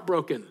was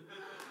heartbroken.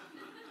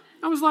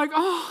 I was like,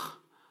 oh,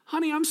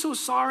 honey, I'm so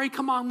sorry.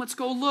 Come on, let's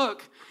go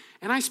look.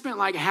 And I spent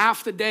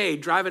half the day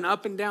driving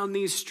up and down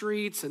these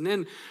streets. And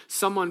then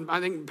someone, I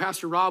think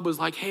Pastor Rob was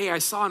like, hey, I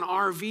saw an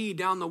RV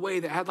down the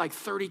way that had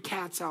 30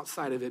 cats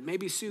outside of it.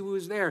 Maybe Suwu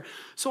was there.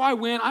 So I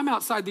went, I'm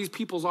outside these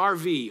people's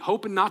RV,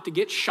 hoping not to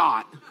get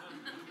shot.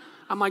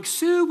 I'm like,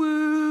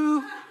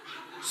 Suwu,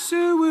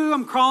 Suwu.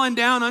 I'm crawling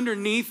down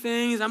underneath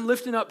things. I'm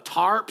lifting up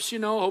tarps,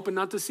 hoping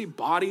not to see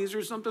bodies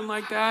or something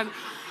like that.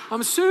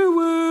 I'm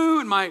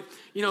Suwu. And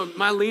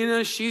my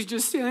Lena, she's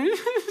just saying,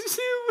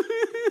 Suwu.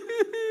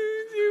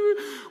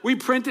 We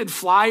printed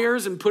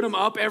flyers and put them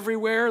up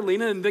everywhere.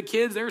 Lena and the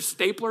kids, there's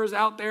staplers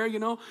out there,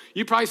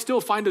 You probably still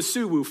find a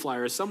Suwu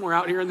flyer somewhere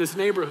out here in this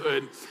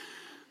neighborhood.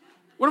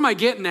 What am I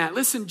getting at?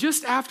 Listen,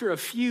 just after a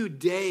few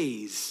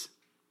days,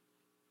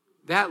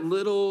 that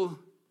little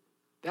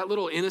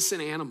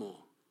innocent animal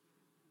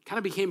kind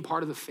of became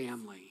part of the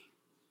family.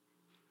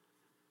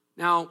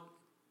 Now,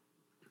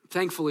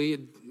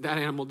 thankfully, that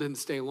animal didn't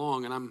stay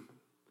long, and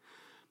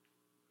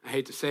I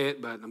hate to say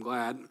it, but I'm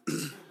glad.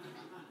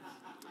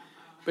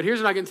 But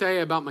here's what I can tell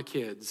you about my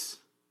kids.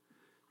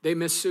 They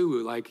miss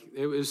Suwu.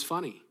 It was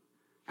funny.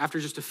 After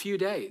just a few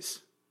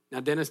days. Now,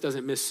 Dennis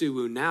doesn't miss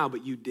Suwu now,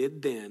 but you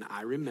did then.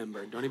 I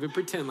remember. Don't even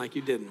pretend like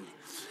you didn't.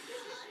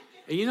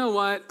 And you know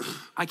what?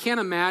 I can't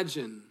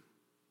imagine.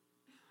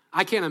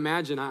 I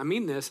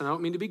mean this, and I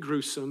don't mean to be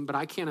gruesome, but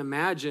I can't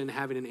imagine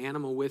having an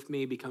animal with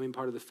me, becoming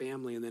part of the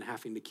family, and then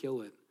having to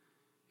kill it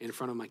in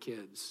front of my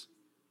kids.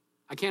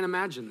 I can't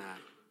imagine that.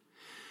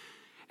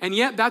 And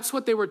yet, that's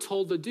what they were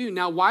told to do.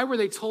 Now, why were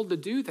they told to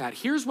do that?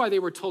 Here's why they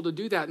were told to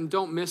do that, and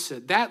don't miss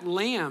it. That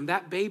lamb,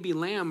 that baby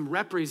lamb,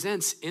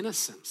 represents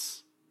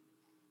innocence.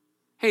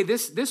 Hey,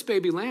 this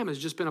baby lamb has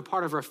just been a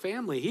part of our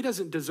family. He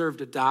doesn't deserve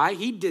to die.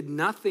 He did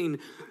nothing,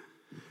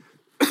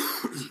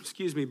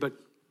 excuse me, but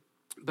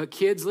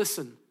kids,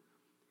 listen.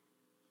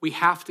 We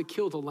have to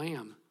kill the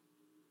lamb.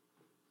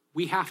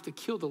 We have to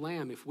kill the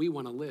lamb if we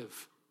want to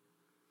live.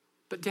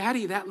 But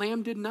Daddy, that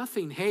lamb did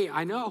nothing. Hey,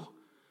 I know.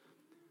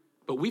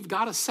 But we've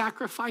got to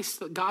sacrifice.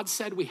 God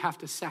said we have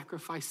to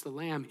sacrifice the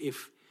lamb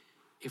if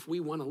we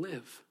want to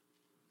live.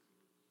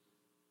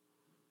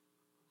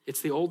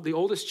 It's the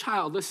oldest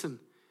child. Listen,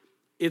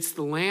 it's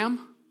the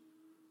lamb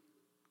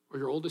or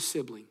your oldest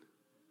sibling.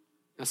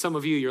 Now, some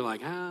of you, you're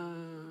like,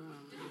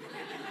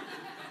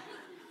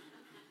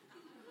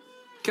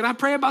 Can I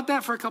pray about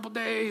that for a couple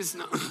days?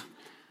 No.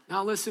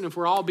 Now, listen, if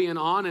we're all being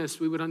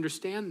honest, we would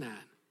understand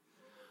that.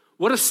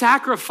 What a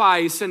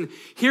sacrifice. And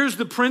here's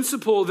the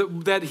principle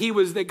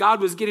that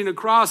God was getting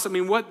across. I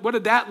mean, what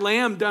had that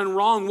lamb done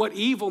wrong? What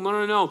evil?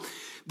 No.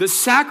 The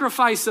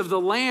sacrifice of the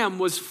lamb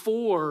was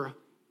for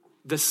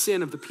the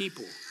sin of the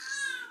people.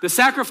 The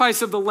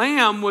sacrifice of the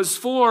lamb was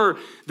for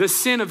the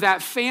sin of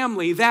that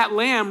family. That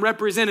lamb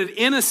represented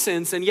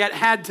innocence and yet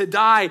had to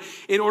die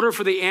in order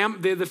for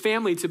the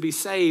family to be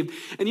saved.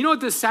 And you know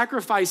what this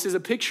sacrifice is a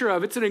picture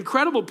of? It's an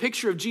incredible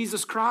picture of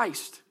Jesus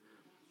Christ.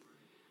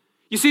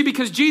 You see,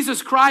 because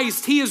Jesus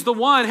Christ, he is the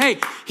one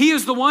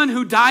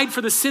who died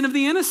for the sin of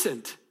the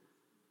innocent.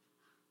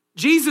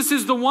 Jesus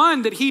is the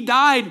one that he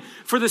died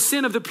for the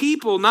sin of the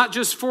people, not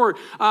just for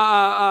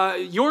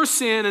your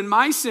sin and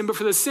my sin, but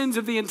for the sins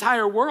of the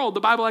entire world. The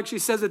Bible actually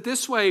says it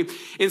this way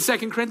in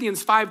 2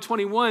 Corinthians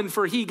 5:21,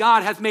 for he,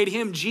 God, hath made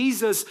him,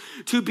 Jesus,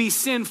 to be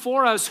sin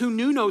for us who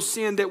knew no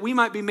sin, that we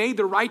might be made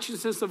the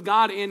righteousness of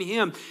God in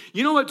him.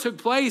 You know what took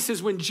place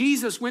is when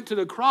Jesus went to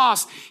the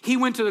cross, he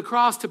went to the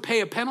cross to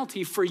pay a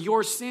penalty for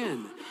your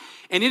sin.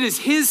 And it is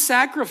his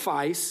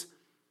sacrifice.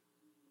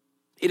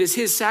 It is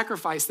his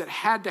sacrifice that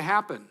had to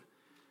happen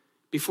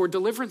before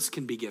deliverance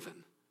can be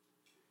given.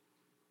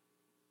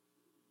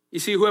 You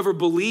see, whoever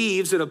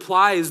believes and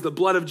applies the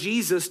blood of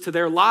Jesus to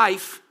their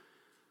life,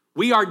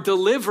 we are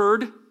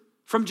delivered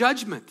from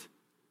judgment.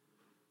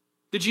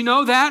 Did you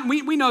know that?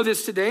 We know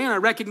this today, and I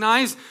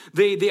recognize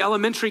the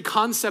elementary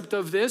concept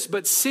of this,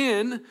 but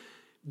sin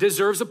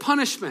deserves a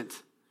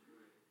punishment.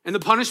 And the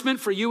punishment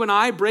for you and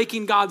I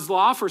breaking God's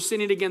law, for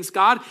sinning against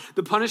God,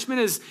 the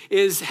punishment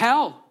is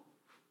hell.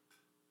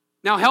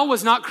 Now, hell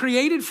was not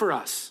created for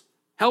us.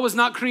 Hell was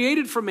not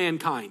created for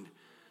mankind.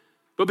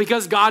 But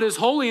because God is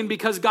holy and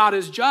because God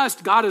is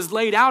just, God has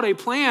laid out a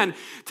plan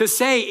to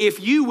say, if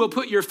you will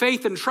put your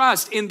faith and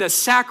trust in the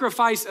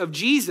sacrifice of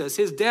Jesus,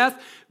 his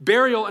death,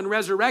 burial, and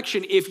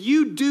resurrection, if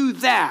you do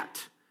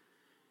that,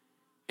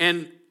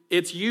 and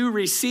it's you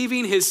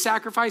receiving his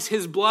sacrifice,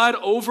 his blood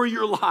over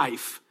your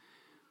life,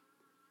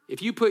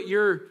 if you put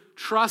your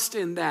trust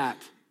in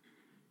that,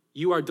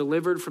 you are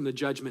delivered from the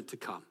judgment to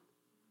come.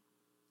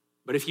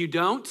 But if you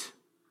don't,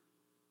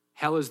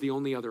 hell is the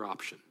only other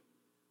option.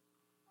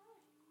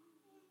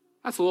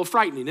 That's a little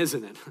frightening,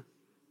 isn't it?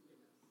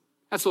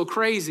 That's a little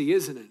crazy,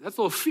 isn't it? That's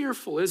a little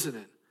fearful, isn't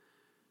it?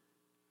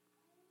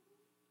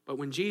 But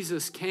when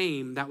Jesus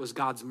came, that was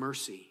God's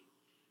mercy.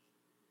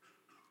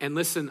 And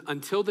listen,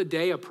 until the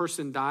day a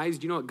person dies,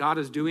 do you know what God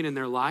is doing in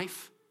their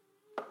life?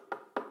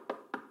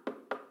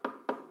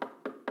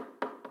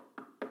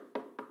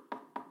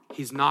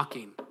 He's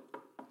knocking.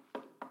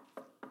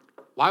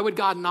 Why would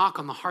God knock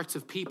on the hearts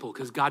of people?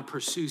 Because God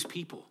pursues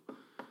people.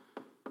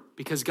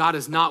 Because God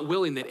is not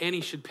willing that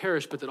any should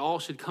perish, but that all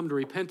should come to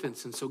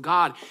repentance. And so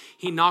God,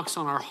 he knocks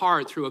on our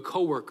heart through a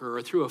coworker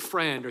or through a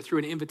friend or through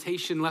an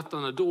invitation left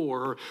on a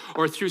door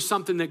or through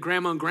something that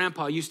grandma and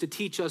grandpa used to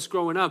teach us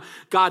growing up.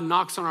 God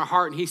knocks on our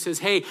heart and he says,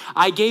 hey,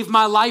 I gave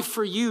my life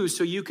for you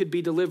so you could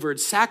be delivered.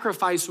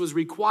 Sacrifice was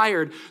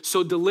required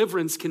so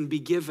deliverance can be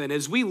given.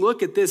 As we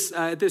look at this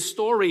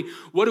story,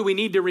 what do we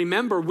need to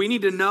remember? We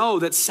need to know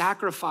that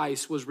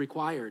sacrifice was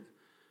required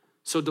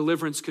so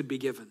deliverance could be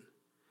given.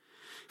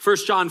 1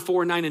 John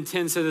 4, 9 and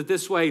 10 says it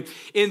this way,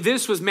 in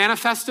this was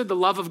manifested the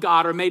love of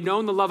God, or made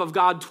known the love of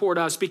God toward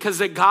us, because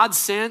that God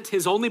sent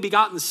his only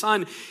begotten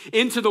Son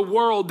into the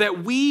world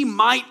that we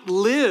might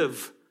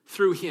live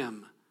through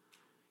him.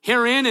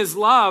 Herein is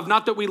love,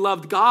 not that we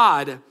loved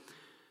God,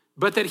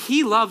 but that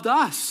he loved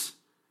us.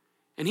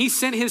 And he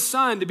sent his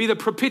Son to be the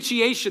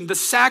propitiation, the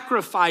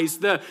sacrifice,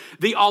 the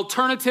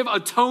alternative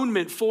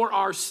atonement for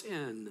our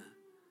sin.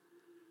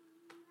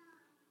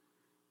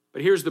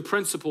 But here's the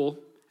principle,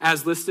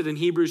 as listed in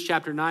Hebrews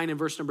chapter 9 and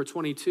verse number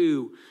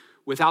 22,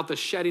 without the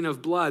shedding of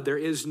blood, there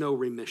is no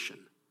remission.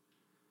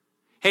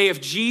 Hey,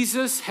 if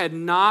Jesus had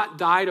not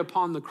died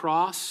upon the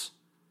cross,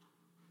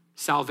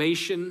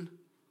 salvation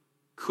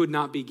could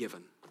not be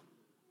given.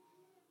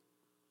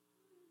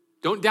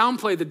 Don't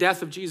downplay the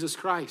death of Jesus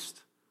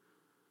Christ.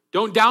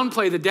 Don't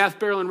downplay the death,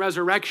 burial, and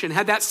resurrection.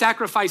 Had that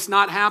sacrifice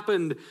not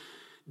happened,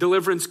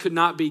 deliverance could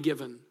not be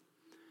given.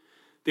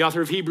 The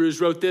author of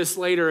Hebrews wrote this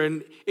later,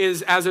 and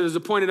is as it is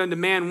appointed unto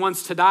man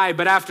once to die,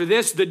 but after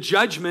this, the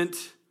judgment.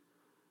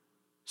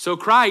 So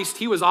Christ,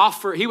 he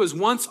was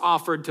once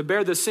offered to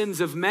bear the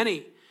sins of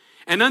many.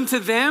 And unto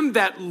them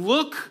that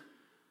look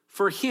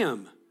for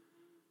him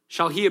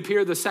shall he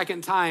appear the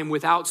second time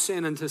without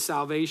sin unto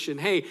salvation.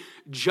 Hey,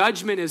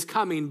 judgment is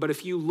coming, but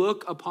if you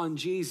look upon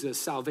Jesus,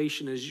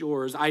 salvation is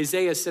yours.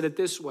 Isaiah said it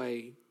this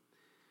way,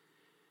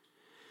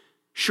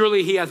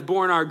 surely he hath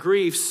borne our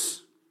griefs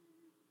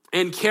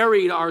and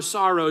carried our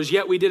sorrows,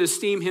 yet we did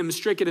esteem him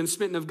stricken and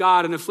smitten of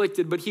God and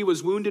afflicted, but he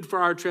was wounded for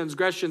our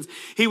transgressions.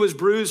 He was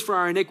bruised for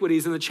our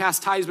iniquities, and the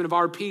chastisement of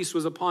our peace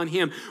was upon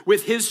him.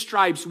 With his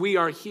stripes we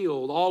are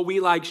healed. All we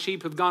like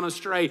sheep have gone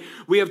astray.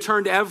 We have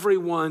turned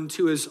everyone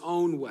to his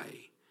own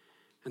way,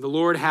 and the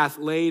Lord hath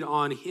laid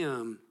on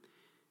him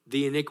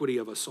the iniquity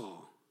of us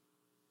all.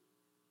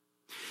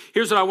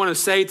 Here's what I want to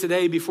say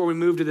today before we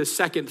move to the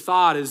second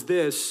thought is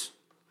this.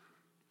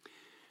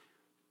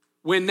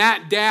 When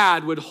that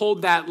dad would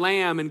hold that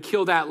lamb and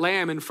kill that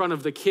lamb in front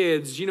of the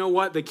kids, you know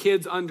what? The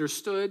kids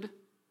understood.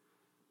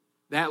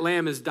 That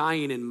lamb is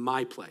dying in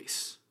my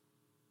place.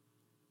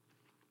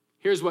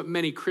 Here's what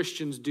many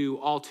Christians do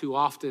all too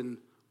often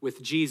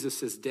with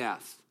Jesus'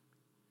 death.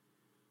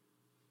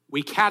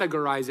 We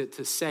categorize it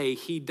to say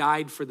he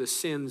died for the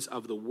sins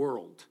of the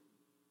world.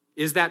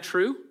 Is that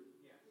true?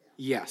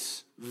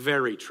 Yes,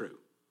 very true.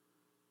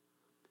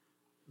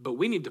 But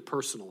we need to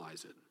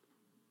personalize it.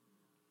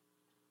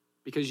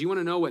 Because you want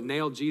to know what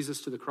nailed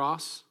Jesus to the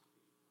cross?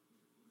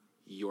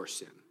 Your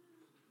sin.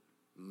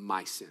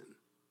 My sin.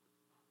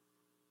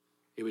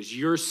 It was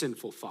your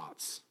sinful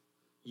thoughts,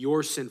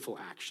 your sinful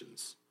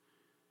actions.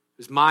 It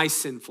was my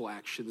sinful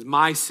actions,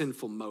 my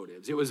sinful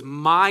motives. It was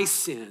my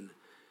sin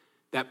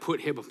that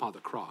put him upon the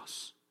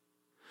cross.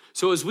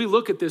 So as we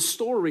look at this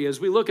story, as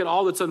we look at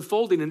all that's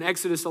unfolding in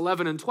Exodus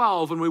 11 and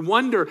 12, and we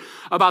wonder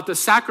about the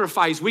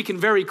sacrifice, we can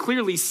very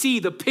clearly see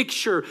the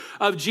picture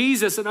of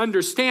Jesus and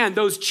understand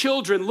those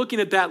children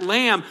looking at that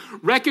lamb,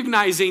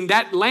 recognizing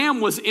that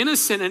lamb was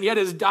innocent and yet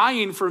is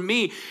dying for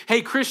me.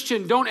 Hey,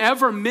 Christian, don't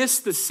ever miss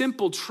the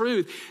simple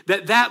truth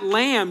that that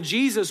lamb,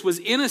 Jesus, was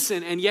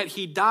innocent and yet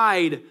he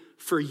died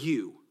for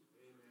you.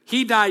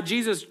 He died,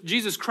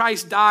 Jesus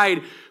Christ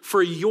died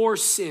for your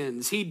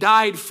sins. He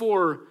died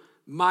for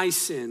my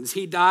sins.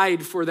 He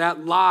died for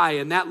that lie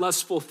and that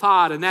lustful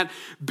thought and that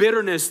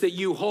bitterness that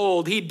you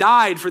hold. He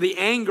died for the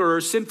anger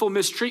or sinful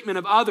mistreatment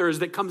of others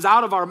that comes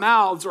out of our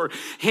mouths or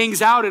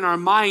hangs out in our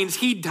minds.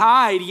 He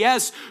died,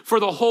 yes, for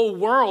the whole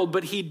world,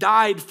 but he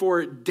died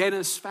for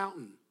Dennis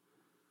Fountain.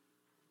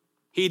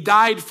 He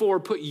died for,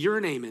 put your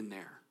name in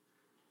there.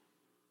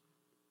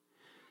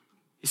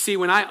 You see,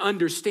 when I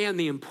understand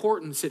the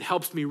importance, it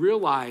helps me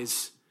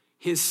realize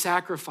his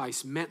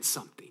sacrifice meant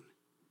something.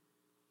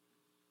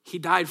 He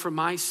died for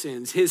my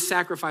sins. His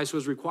sacrifice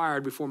was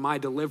required before my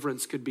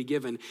deliverance could be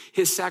given.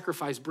 His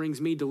sacrifice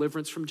brings me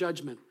deliverance from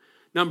judgment.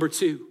 Number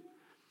 2,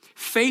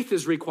 faith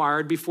is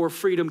required before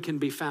freedom can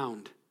be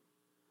found.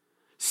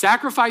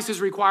 Sacrifice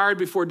is required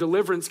before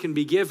deliverance can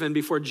be given,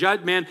 before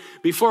judgment,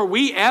 before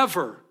we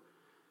ever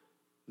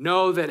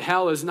know that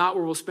hell is not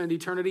where we'll spend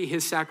eternity.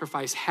 His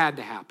sacrifice had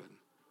to happen.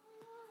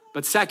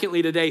 But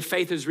secondly, today,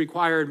 faith is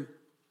required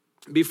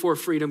before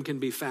freedom can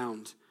be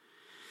found.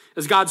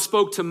 As God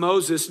spoke to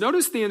Moses,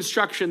 notice the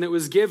instruction that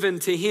was given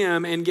to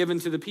him and given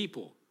to the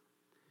people.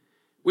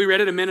 We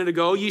read it a minute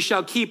ago. "Ye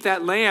shall keep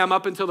that lamb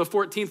up until the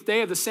 14th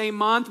day of the same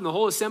month, and the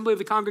whole assembly of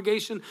the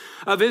congregation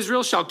of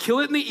Israel shall kill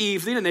it in the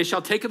evening, and they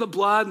shall take of the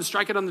blood and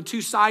strike it on the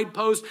 2 side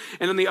posts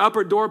and on the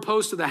upper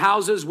doorposts of the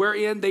houses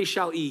wherein they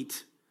shall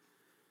eat."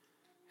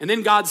 And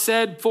then God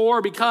said,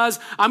 because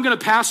I'm going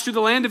to pass through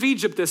the land of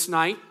Egypt this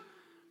night,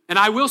 and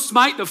I will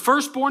smite the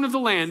firstborn of the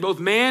land, both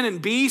man and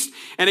beast,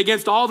 and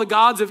against all the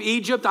gods of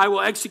Egypt I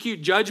will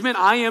execute judgment.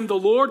 I am the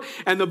Lord,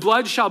 and the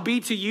blood shall be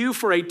to you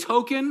for a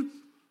token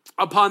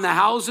upon the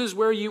houses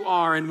where you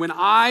are. And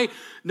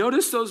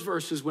notice those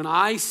verses, when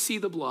I see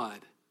the blood,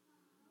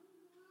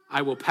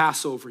 I will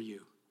pass over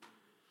you.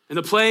 And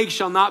the plague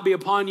shall not be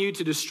upon you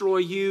to destroy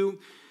you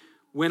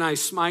when I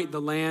smite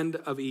the land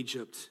of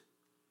Egypt.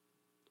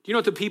 Do you know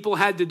what the people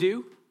had to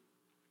do?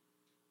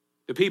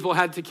 The people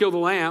had to kill the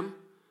lamb,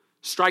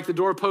 strike the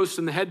doorpost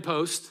and the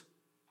headpost,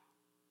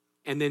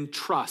 and then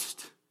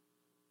trust.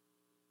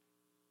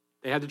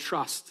 They had to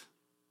trust.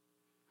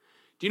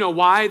 Do you know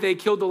why they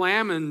killed the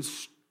lamb and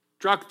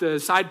struck the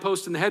side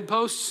post and the head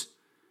posts?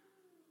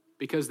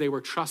 Because they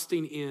were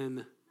trusting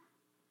in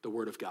the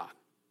word of God.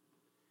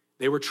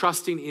 They were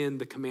trusting in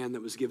the command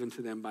that was given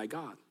to them by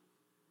God.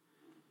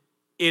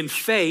 In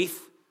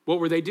faith, what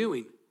were they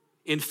doing?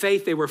 In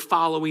faith, they were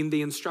following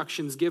the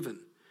instructions given.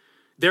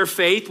 Their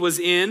faith was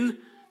in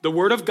the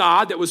word of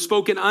God that was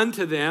spoken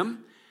unto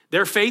them.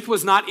 Their faith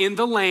was not in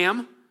the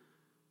lamb.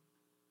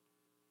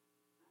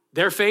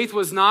 Their faith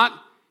was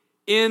not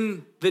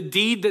in the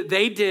deed that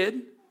they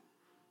did.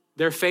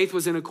 Their faith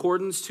was in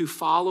accordance to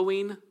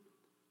following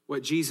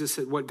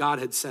what God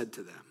had said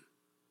to them.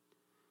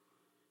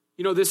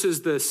 You know, this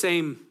is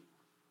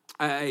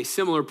a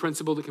similar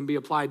principle that can be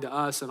applied to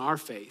us in our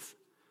faith.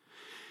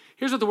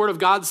 Here's what the word of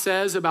God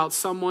says about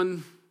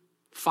someone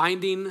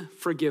finding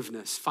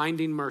forgiveness,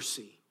 finding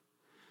mercy.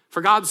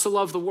 "For God so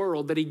loved the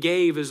world that he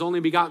gave his only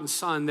begotten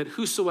son, that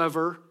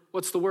whosoever,"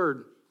 what's the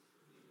word?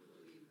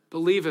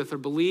 "Believeth," or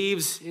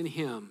believes in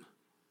him,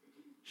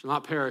 "shall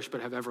not perish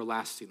but have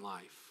everlasting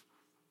life."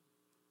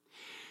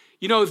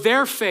 You know,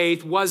 their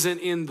faith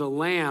wasn't in the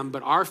lamb,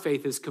 but our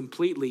faith is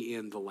completely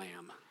in the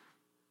lamb.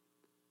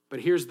 But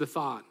here's the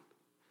thought.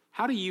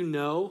 How do you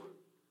know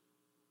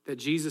that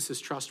Jesus is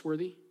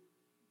trustworthy?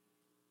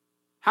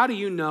 How do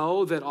you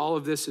know that all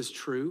of this is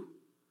true?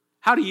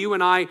 How do you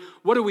and I,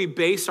 what do we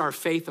base our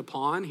faith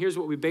upon? Here's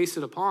what we base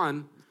it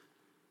upon: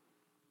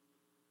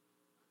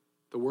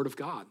 the word of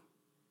God.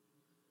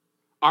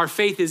 Our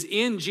faith is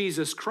in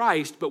Jesus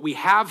Christ, but we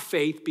have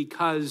faith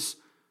because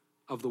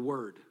of the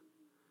word.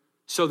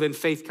 So then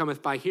faith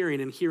cometh by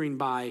hearing, and hearing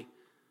by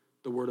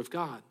the word of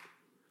God.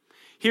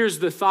 Here's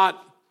the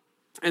thought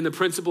and the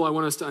principle I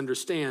want us to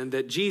understand,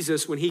 that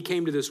Jesus, when he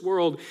came to this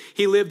world,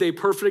 he lived a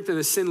perfect and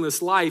a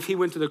sinless life. He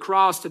went to the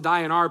cross to die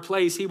in our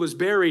place. He was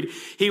buried.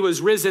 He was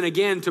risen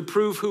again to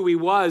prove who he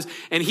was.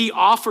 And he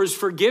offers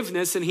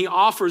forgiveness, and he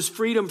offers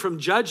freedom from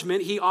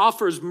judgment. He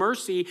offers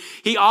mercy.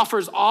 He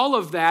offers all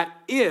of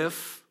that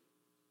if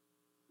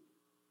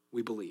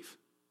we believe,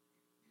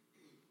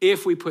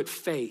 if we put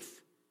faith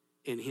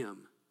in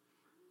him.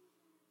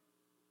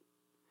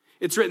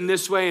 It's written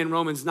this way in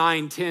Romans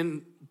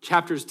 9:10.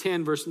 Chapters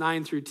 10, verse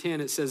 9 through 10,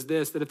 it says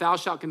this, that if thou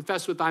shalt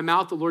confess with thy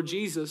mouth the Lord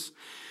Jesus,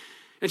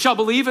 and shalt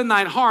believe in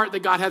thine heart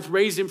that God hath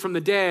raised him from the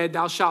dead,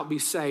 thou shalt be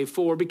saved.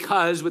 For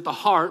because with the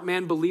heart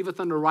man believeth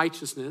unto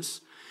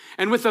righteousness,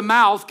 and with the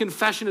mouth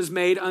confession is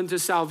made unto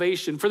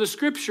salvation. For the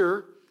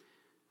scripture,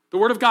 the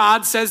word of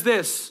God, says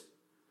this,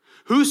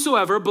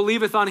 whosoever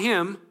believeth on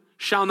him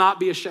shall not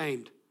be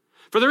ashamed.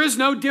 For there is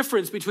no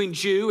difference between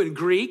Jew and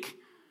Greek,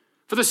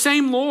 for the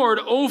same Lord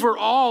over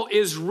all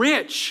is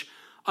rich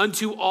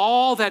unto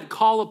all that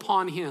call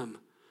upon him.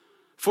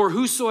 For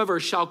whosoever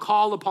shall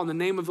call upon the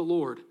name of the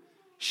Lord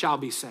shall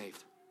be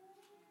saved.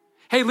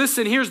 Hey,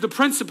 listen, here's the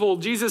principle.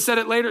 Jesus said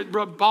it later,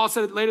 Paul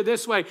said it later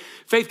this way,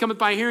 faith cometh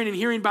by hearing, and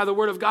hearing by the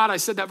word of God. I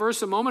said that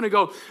verse a moment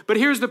ago, but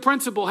here's the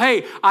principle.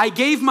 Hey, I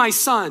gave my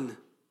son.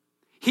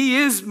 He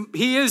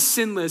is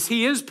sinless.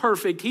 He is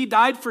perfect. He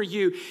died for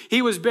you.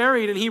 He was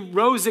buried, and he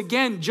rose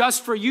again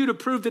just for you to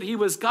prove that he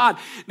was God.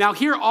 Now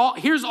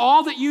here's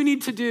all that you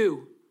need to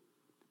do.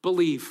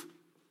 Believe.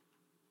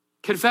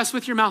 Confess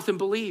with your mouth and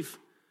believe.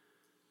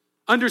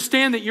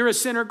 Understand that you're a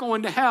sinner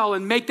going to hell,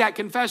 and make that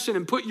confession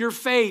and put your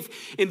faith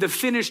in the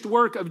finished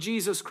work of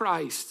Jesus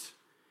Christ.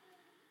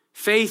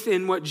 Faith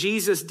in what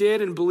Jesus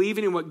did and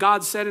believing in what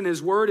God said in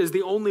his word is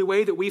the only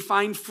way that we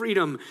find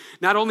freedom.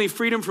 Not only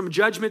freedom from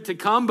judgment to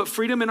come, but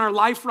freedom in our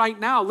life right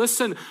now.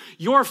 Listen,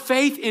 your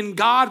faith in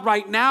God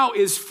right now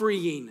is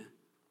freeing.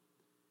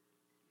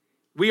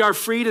 We are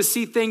free to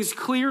see things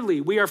clearly.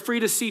 We are free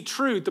to see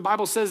truth. The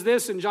Bible says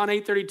this in John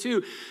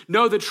 8:32,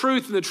 know the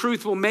truth and the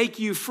truth will make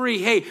you free.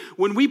 Hey,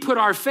 when we put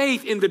our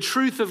faith in the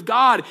truth of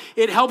God,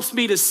 it helps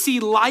me to see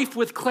life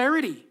with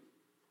clarity.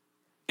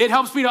 It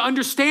helps me to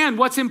understand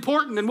what's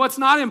important and what's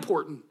not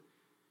important.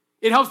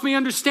 It helps me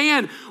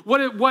understand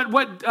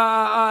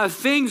what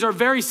things are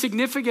very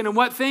significant and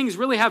what things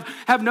really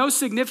have no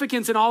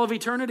significance in all of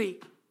eternity.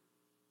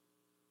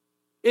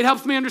 It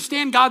helps me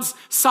understand God's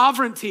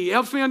sovereignty. It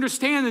helps me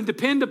understand and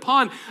depend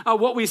upon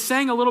what we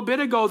sang a little bit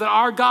ago, that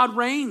our God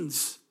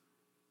reigns.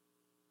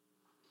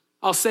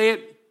 I'll say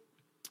it,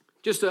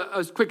 just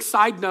a quick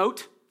side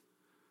note.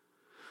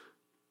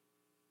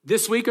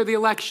 This week are the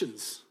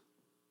elections.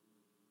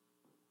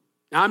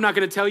 Now, I'm not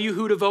going to tell you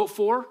who to vote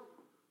for.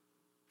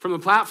 From the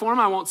platform,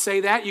 I won't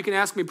say that. You can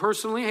ask me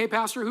personally, hey,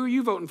 Pastor, who are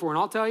you voting for? And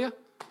I'll tell you.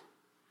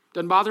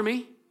 Doesn't bother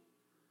me.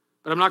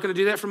 But I'm not going to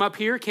do that from up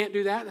here. Can't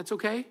do that. That's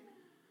okay.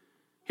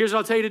 Here's what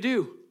I'll tell you to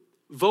do.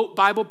 Vote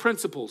Bible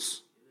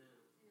principles.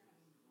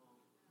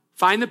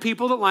 Find the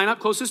people that line up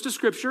closest to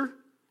Scripture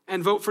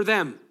and vote for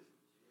them.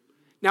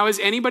 Now,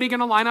 is anybody going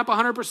to line up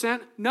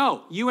 100%?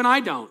 No, you and I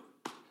don't.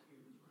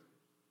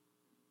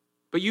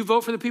 But you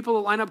vote for the people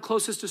that line up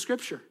closest to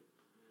Scripture.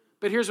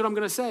 But here's what I'm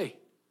going to say.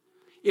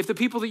 If the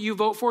people that you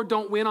vote for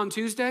don't win on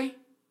Tuesday,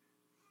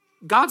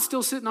 God's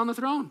still sitting on the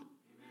throne.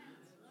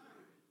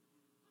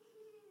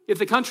 If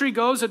the country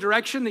goes a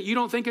direction that you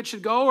don't think it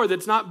should go, or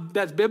that's not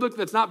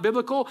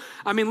biblical,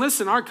 I mean,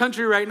 listen, our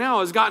country right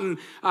now has gotten,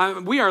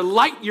 we are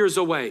light years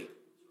away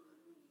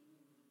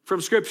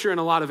from Scripture in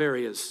a lot of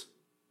areas.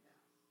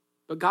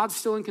 But God's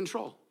still in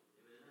control.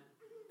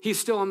 He's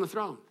still on the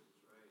throne.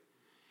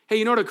 Hey,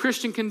 you know what a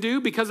Christian can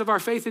do because of our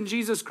faith in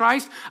Jesus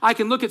Christ? I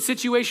can look at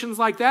situations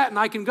like that and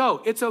I can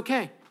go, it's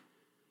okay.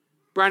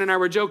 Brian and I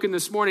were joking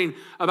this morning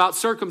about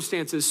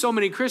circumstances. So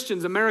many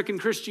Christians, American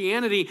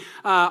Christianity,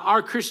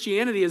 our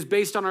Christianity is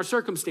based on our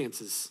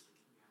circumstances.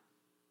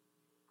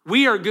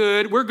 We're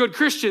good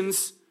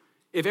Christians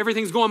if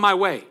everything's going my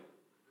way.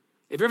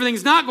 If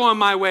everything's not going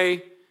my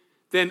way,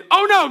 then,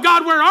 oh no,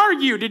 God, where are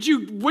you?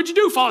 What'd you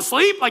do, fall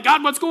asleep? Like,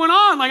 God, what's going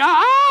on?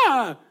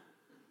 Like,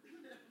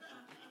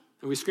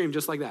 And we scream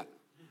just like that.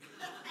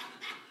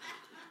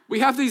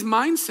 We have these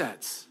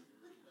mindsets.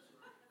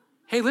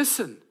 Hey,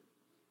 listen,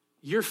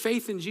 your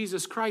faith in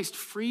Jesus Christ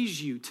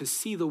frees you to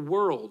see the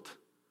world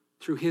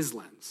through his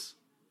lens.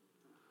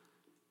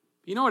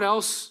 You know what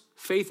else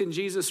faith in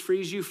Jesus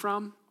frees you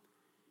from?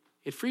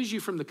 It frees you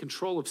from the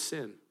control of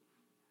sin.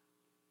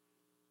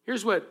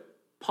 Here's what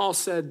Paul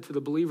said to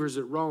the believers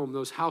at Rome,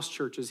 those house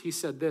churches. He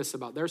said this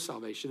about their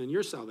salvation and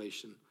your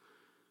salvation.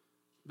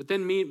 But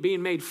then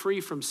being made free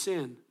from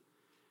sin,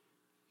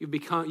 you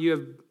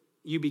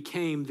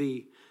became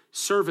the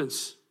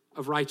servants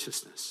of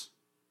righteousness.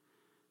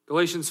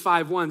 Galatians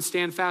 5:1,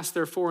 stand fast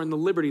therefore in the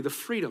liberty, the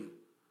freedom,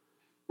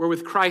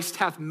 wherewith Christ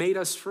hath made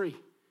us free.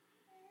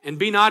 And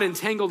be not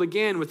entangled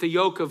again with the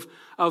yoke of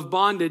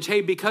bondage.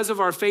 Hey, because of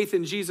our faith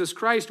in Jesus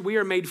Christ, we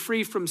are made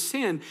free from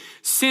sin.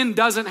 Sin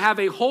doesn't have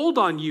a hold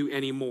on you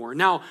anymore.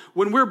 Now,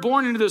 when we're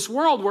born into this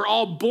world, we're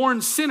all born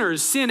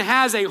sinners. Sin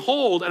has a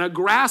hold and a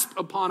grasp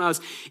upon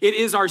us. It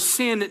is our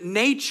sin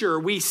nature.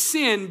 We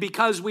sin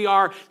because we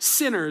are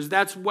sinners.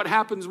 That's what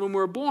happens when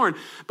we're born.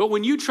 But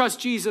when you trust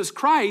Jesus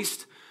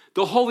Christ,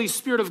 the Holy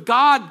Spirit of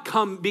God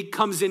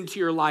comes into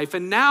your life.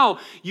 And now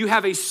you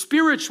have a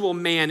spiritual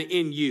man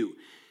in you.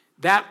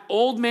 That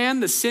old man,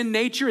 the sin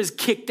nature, is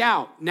kicked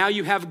out. Now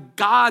you have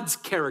God's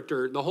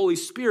character, the Holy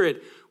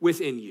Spirit,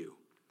 within you.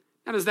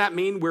 Now, does that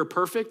mean we're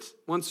perfect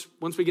once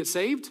we get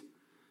saved?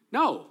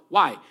 No.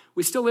 Why?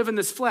 We still live in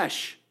this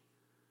flesh.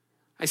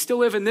 I still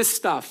live in this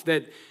stuff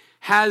that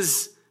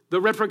has the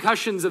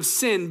repercussions of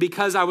sin.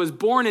 Because I was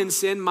born in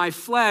sin, my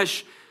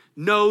flesh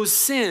knows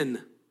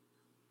sin.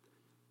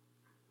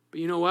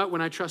 But you know what?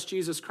 When I trust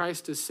Jesus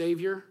Christ as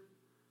Savior,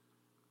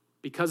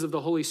 because of the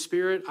Holy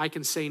Spirit, I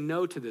can say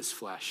no to this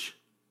flesh.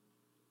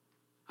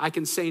 I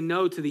can say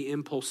no to the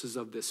impulses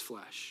of this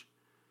flesh.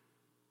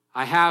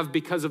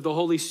 Because of the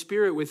Holy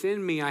Spirit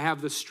within me, I have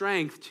the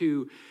strength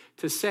to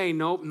say,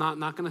 nope, not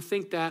going to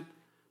think that.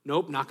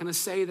 Nope, not going to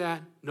say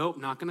that. Nope,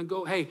 not going to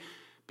go. Hey,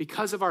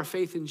 because of our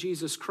faith in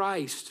Jesus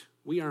Christ,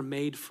 we are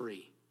made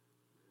free.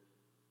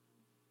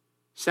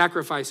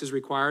 Sacrifice is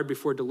required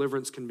before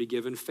deliverance can be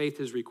given.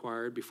 Faith is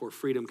required before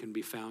freedom can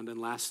be found.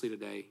 And lastly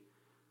today,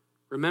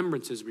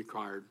 remembrance is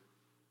required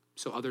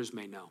so others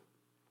may know.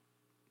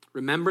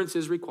 Remembrance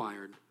is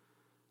required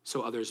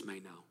so others may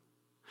know.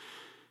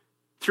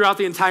 Throughout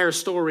the entire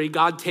story,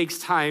 God takes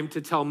time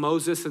to tell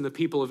Moses and the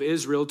people of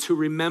Israel to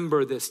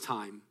remember this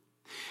time.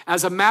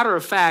 As a matter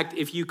of fact,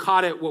 if you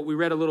caught it, what we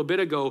read a little bit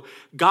ago,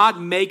 God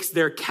makes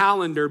their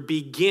calendar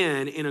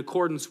begin in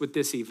accordance with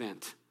this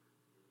event.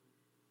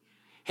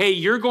 Hey,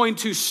 you're going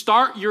to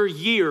start your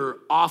year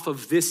off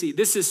of this.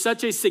 This is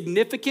such a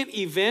significant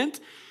event.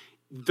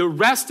 the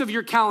rest of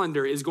your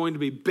calendar is going to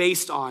be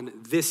based on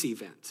this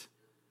event.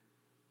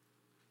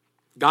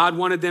 God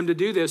wanted them to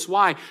do this.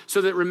 Why?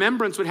 So that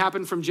remembrance would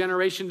happen from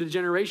generation to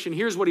generation.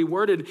 Here's what he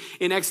worded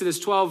in Exodus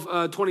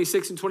 12,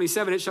 26 and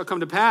 27. It shall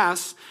come to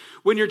pass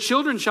when your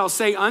children shall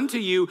say unto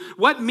you,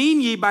 what mean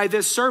ye by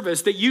this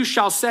service that you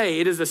shall say,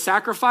 it is the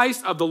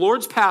sacrifice of the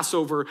Lord's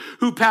Passover,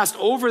 who passed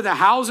over the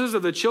houses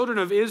of the children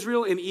of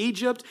Israel in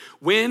Egypt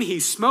when he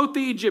smote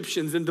the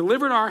Egyptians and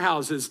delivered our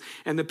houses.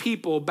 And the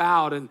people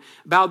bowed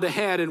the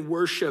head and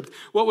worshiped.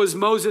 What was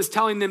Moses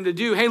telling them to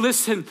do? Hey,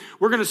 listen,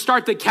 we're going to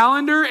start the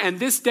calendar, and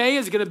this day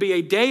is going to be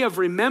a day of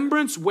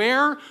remembrance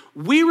where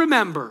we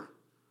remember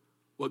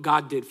what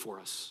God did for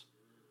us.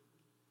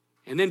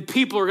 And then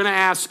people are going to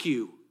ask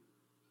you,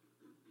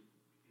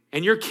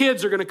 and your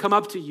kids are going to come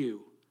up to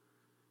you,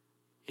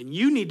 and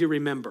you need to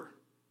remember.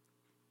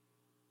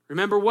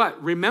 Remember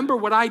what? Remember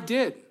what I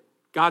did.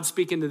 God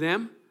speaking to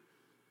them.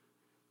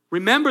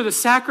 Remember the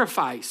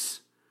sacrifice.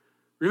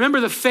 Remember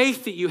the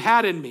faith that you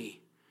had in me.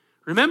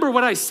 Remember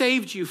what I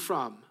saved you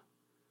from.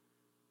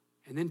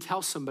 And then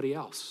tell somebody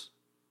else.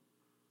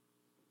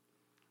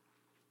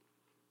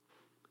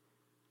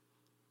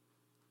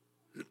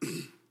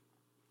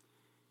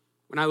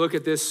 When I look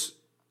at this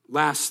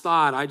last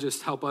thought, I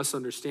just help us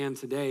understand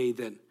today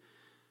that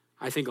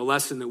I think a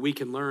lesson that we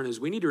can learn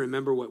is we need to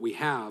remember what we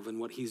have and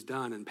what he's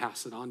done and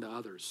pass it on to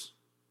others.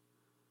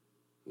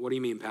 What do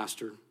you mean,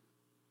 Pastor?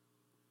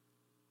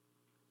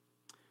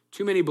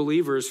 Too many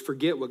believers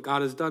forget what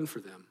God has done for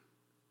them.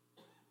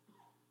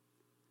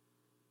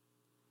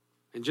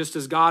 And just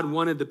as God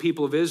wanted the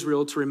people of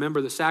Israel to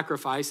remember the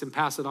sacrifice and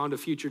pass it on to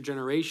future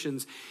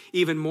generations,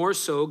 even more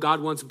so,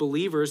 God wants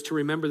believers to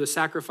remember the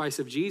sacrifice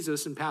of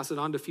Jesus and pass it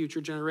on to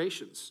future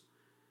generations.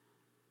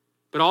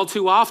 But all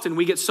too often,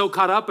 we get so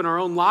caught up in our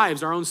own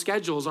lives, our own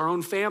schedules, our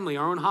own family,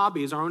 our own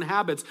hobbies, our own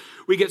habits.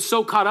 We get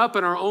so caught up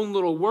in our own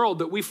little world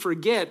that we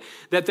forget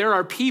that there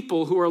are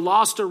people who are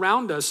lost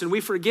around us, and we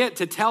forget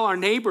to tell our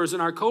neighbors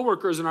and our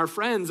coworkers and our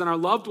friends and our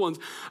loved ones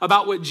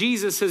about what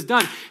Jesus has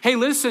done. Hey,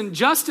 listen,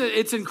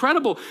 it's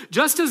incredible.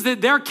 Just as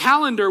their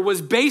calendar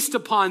was based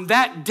upon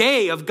that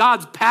day of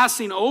God's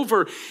passing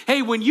over,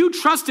 hey, when you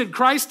trusted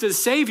Christ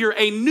as Savior,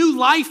 a new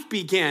life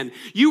began.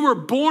 You were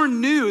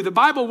born new. The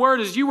Bible word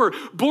is you were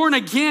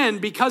born again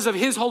because of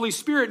his Holy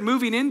Spirit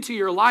moving into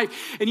your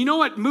life. And you know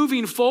what?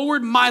 Moving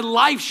forward, my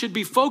life should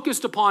be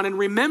focused upon and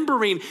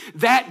remembering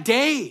that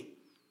day.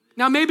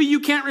 Now, maybe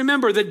you can't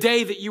remember the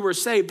day that you were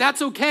saved.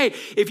 That's okay.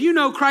 If you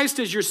know Christ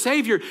as your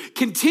Savior,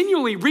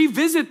 continually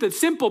revisit the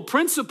simple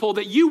principle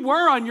that you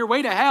were on your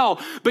way to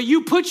hell, but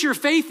you put your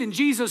faith in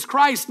Jesus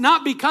Christ,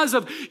 not because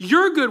of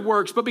your good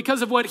works, but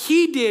because of what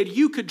he did.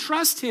 You could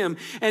trust him,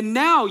 and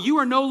now you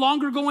are no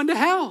longer going to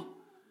hell.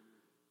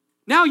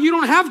 Now you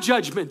don't have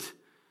judgment.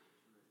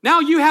 Now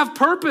you have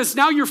purpose.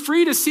 Now you're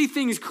free to see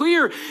things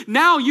clear.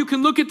 Now you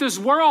can look at this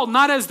world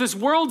not as this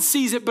world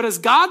sees it, but as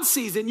God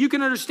sees it. And you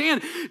can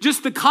understand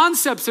just the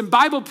concepts and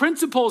Bible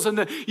principles,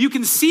 and you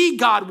can see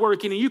God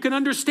working, and you can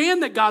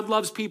understand that God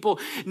loves people.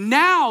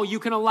 Now you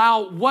can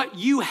allow what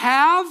you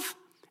have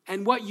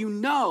and what you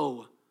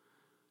know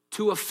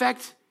to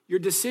affect your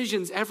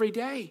decisions every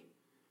day.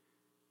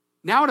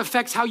 Now it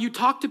affects how you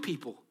talk to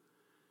people.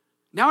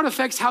 Now it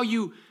affects how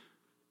you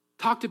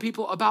talk to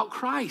people about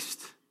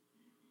Christ.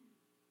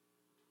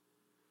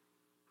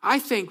 I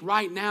think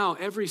right now,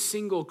 every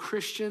single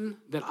Christian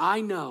that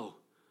I know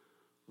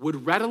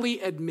would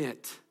readily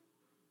admit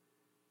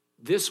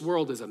this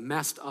world is a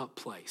messed up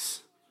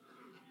place.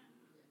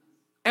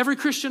 Every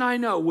Christian I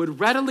know would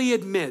readily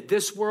admit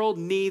this world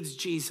needs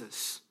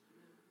Jesus.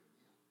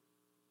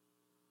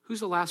 Who's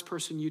the last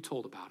person you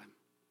told about him?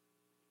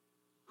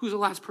 Who's the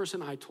last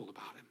person I told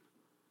about him?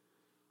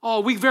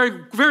 Oh, we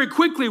very, very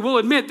quickly will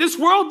admit this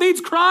world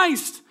needs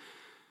Christ.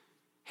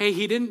 Hey,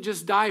 he didn't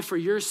just die for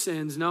your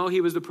sins. No,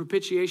 he was the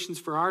propitiations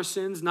for our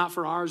sins, not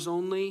for ours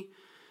only,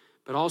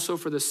 but also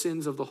for the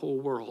sins of the whole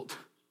world.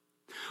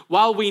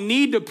 While we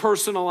need to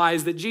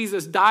personalize that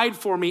Jesus died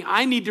for me,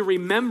 I need to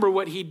remember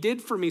what he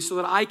did for me so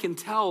that I can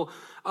tell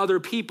other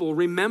people.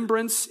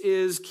 Remembrance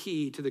is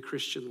key to the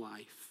Christian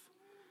life.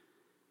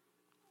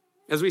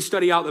 As we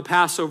study out the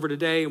Passover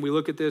today and we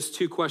look at this,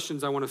 two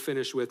questions I want to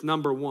finish with.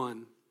 Number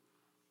one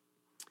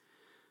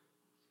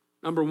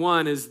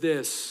is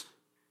this.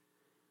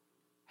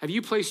 Have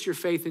you placed your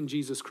faith in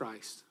Jesus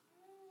Christ?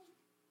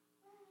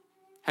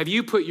 Have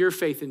you put your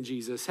faith in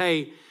Jesus?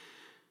 Hey,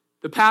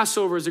 the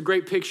Passover is a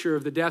great picture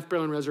of the death,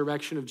 burial, and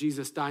resurrection of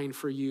Jesus dying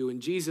for you,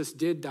 and Jesus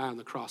did die on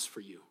the cross for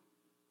you.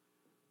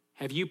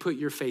 Have you put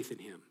your faith in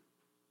him?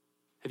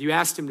 Have you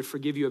asked him to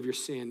forgive you of your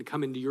sin, to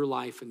come into your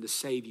life and to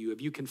save you?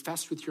 Have you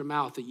confessed with your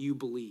mouth that you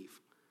believe?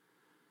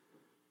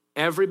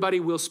 Everybody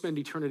will spend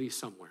eternity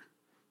somewhere,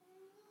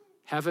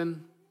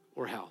 heaven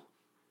or hell.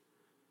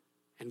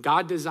 And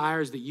God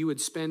desires that you would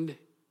spend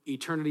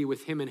eternity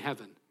with him in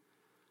heaven.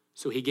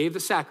 So he gave the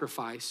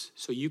sacrifice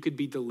so you could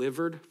be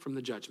delivered from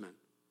the judgment.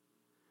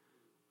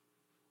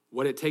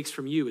 What it takes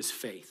from you is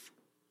faith.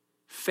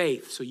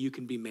 Faith so you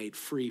can be made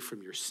free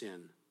from your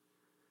sin.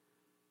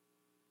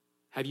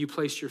 Have you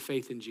placed your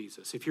faith in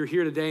Jesus? If you're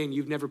here today and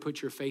you've never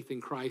put your faith in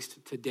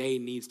Christ, today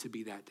needs to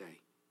be that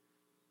day.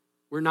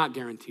 We're not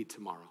guaranteed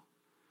tomorrow.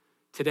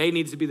 Today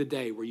needs to be the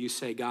day where you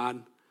say,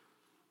 God,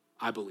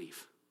 I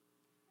believe.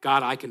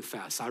 God, I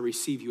confess. I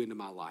receive you into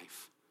my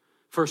life.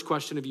 First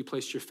question, have you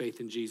placed your faith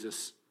in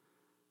Jesus?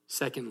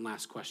 Second and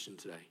last question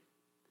today.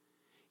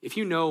 If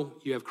you know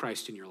you have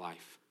Christ in your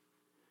life,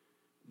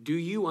 do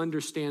you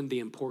understand the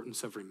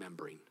importance of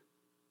remembering?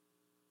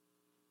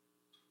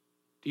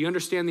 Do you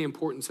understand the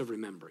importance of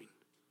remembering?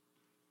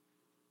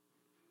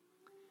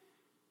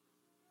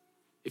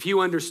 If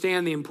you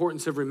understand the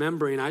importance of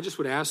remembering, I just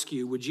would ask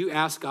you, would you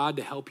ask God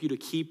to help you to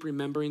keep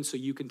remembering so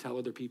you can tell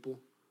other people?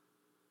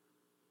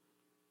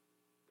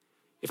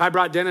 If I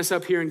brought Dennis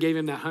up here and gave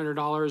him that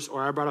 $100,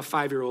 or I brought a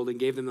 5-year-old and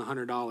gave them the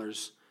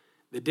 $100,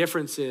 the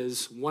difference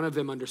is one of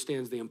them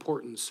understands the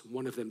importance,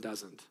 one of them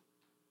doesn't.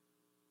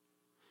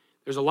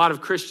 There's a lot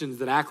of Christians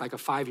that act like a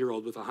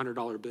 5-year-old with a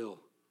 $100 bill.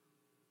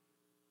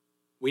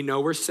 We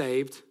know we're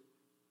saved.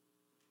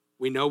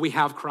 We know we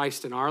have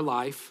Christ in our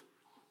life,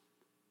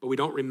 but we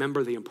don't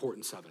remember the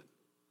importance of it.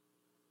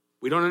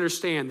 We don't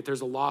understand that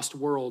there's a lost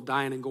world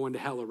dying and going to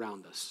hell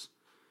around us.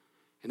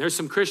 And there's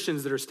some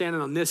Christians that are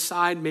standing on this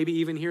side, maybe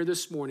even here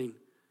this morning,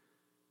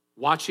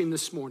 watching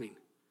this morning,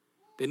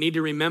 that need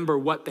to remember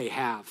what they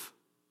have.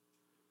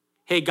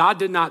 Hey, God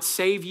did not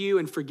save you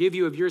and forgive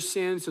you of your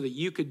sins so that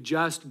you could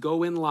just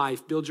go in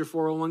life, build your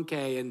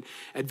 401k and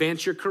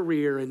advance your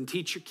career and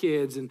teach your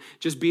kids and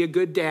just be a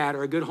good dad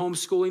or a good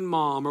homeschooling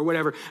mom or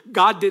whatever.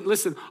 God didn't,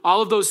 listen,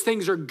 all of those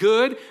things are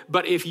good,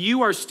 but if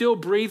you are still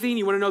breathing,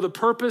 you want to know the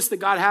purpose that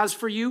God has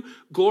for you,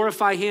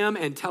 glorify him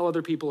and tell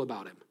other people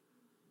about him.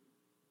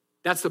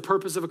 That's the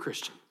purpose of a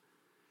Christian.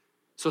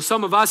 So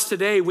some of us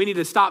today, we need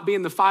to stop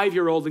being the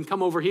 5-year-old and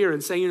come over here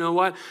and say, you know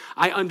what?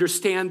 I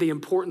understand the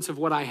importance of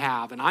what I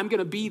have. And I'm going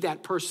to be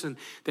that person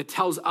that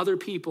tells other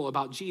people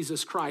about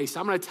Jesus Christ.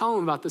 I'm going to tell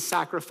them about the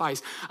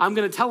sacrifice. I'm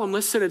going to tell them,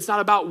 listen, it's not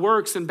about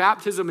works and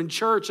baptism and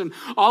church and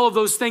all of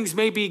those things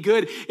may be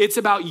good. It's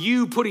about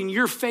you putting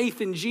your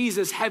faith in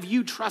Jesus. Have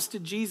you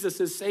trusted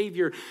Jesus as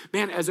Savior?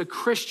 Man, as a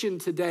Christian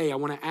today, I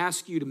want to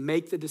ask you to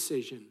make the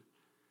decision.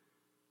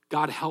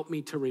 God, help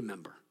me to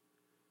remember.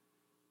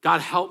 God,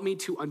 help me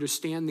to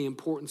understand the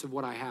importance of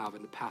what I have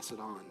and to pass it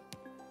on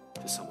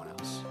to someone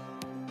else.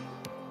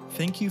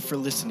 Thank you for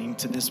listening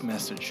to this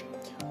message.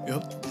 We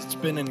hope that it's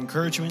been an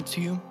encouragement to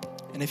you.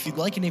 And if you'd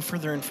like any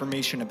further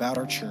information about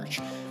our church,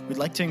 we'd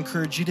like to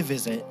encourage you to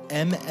visit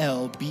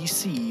mlbc.church.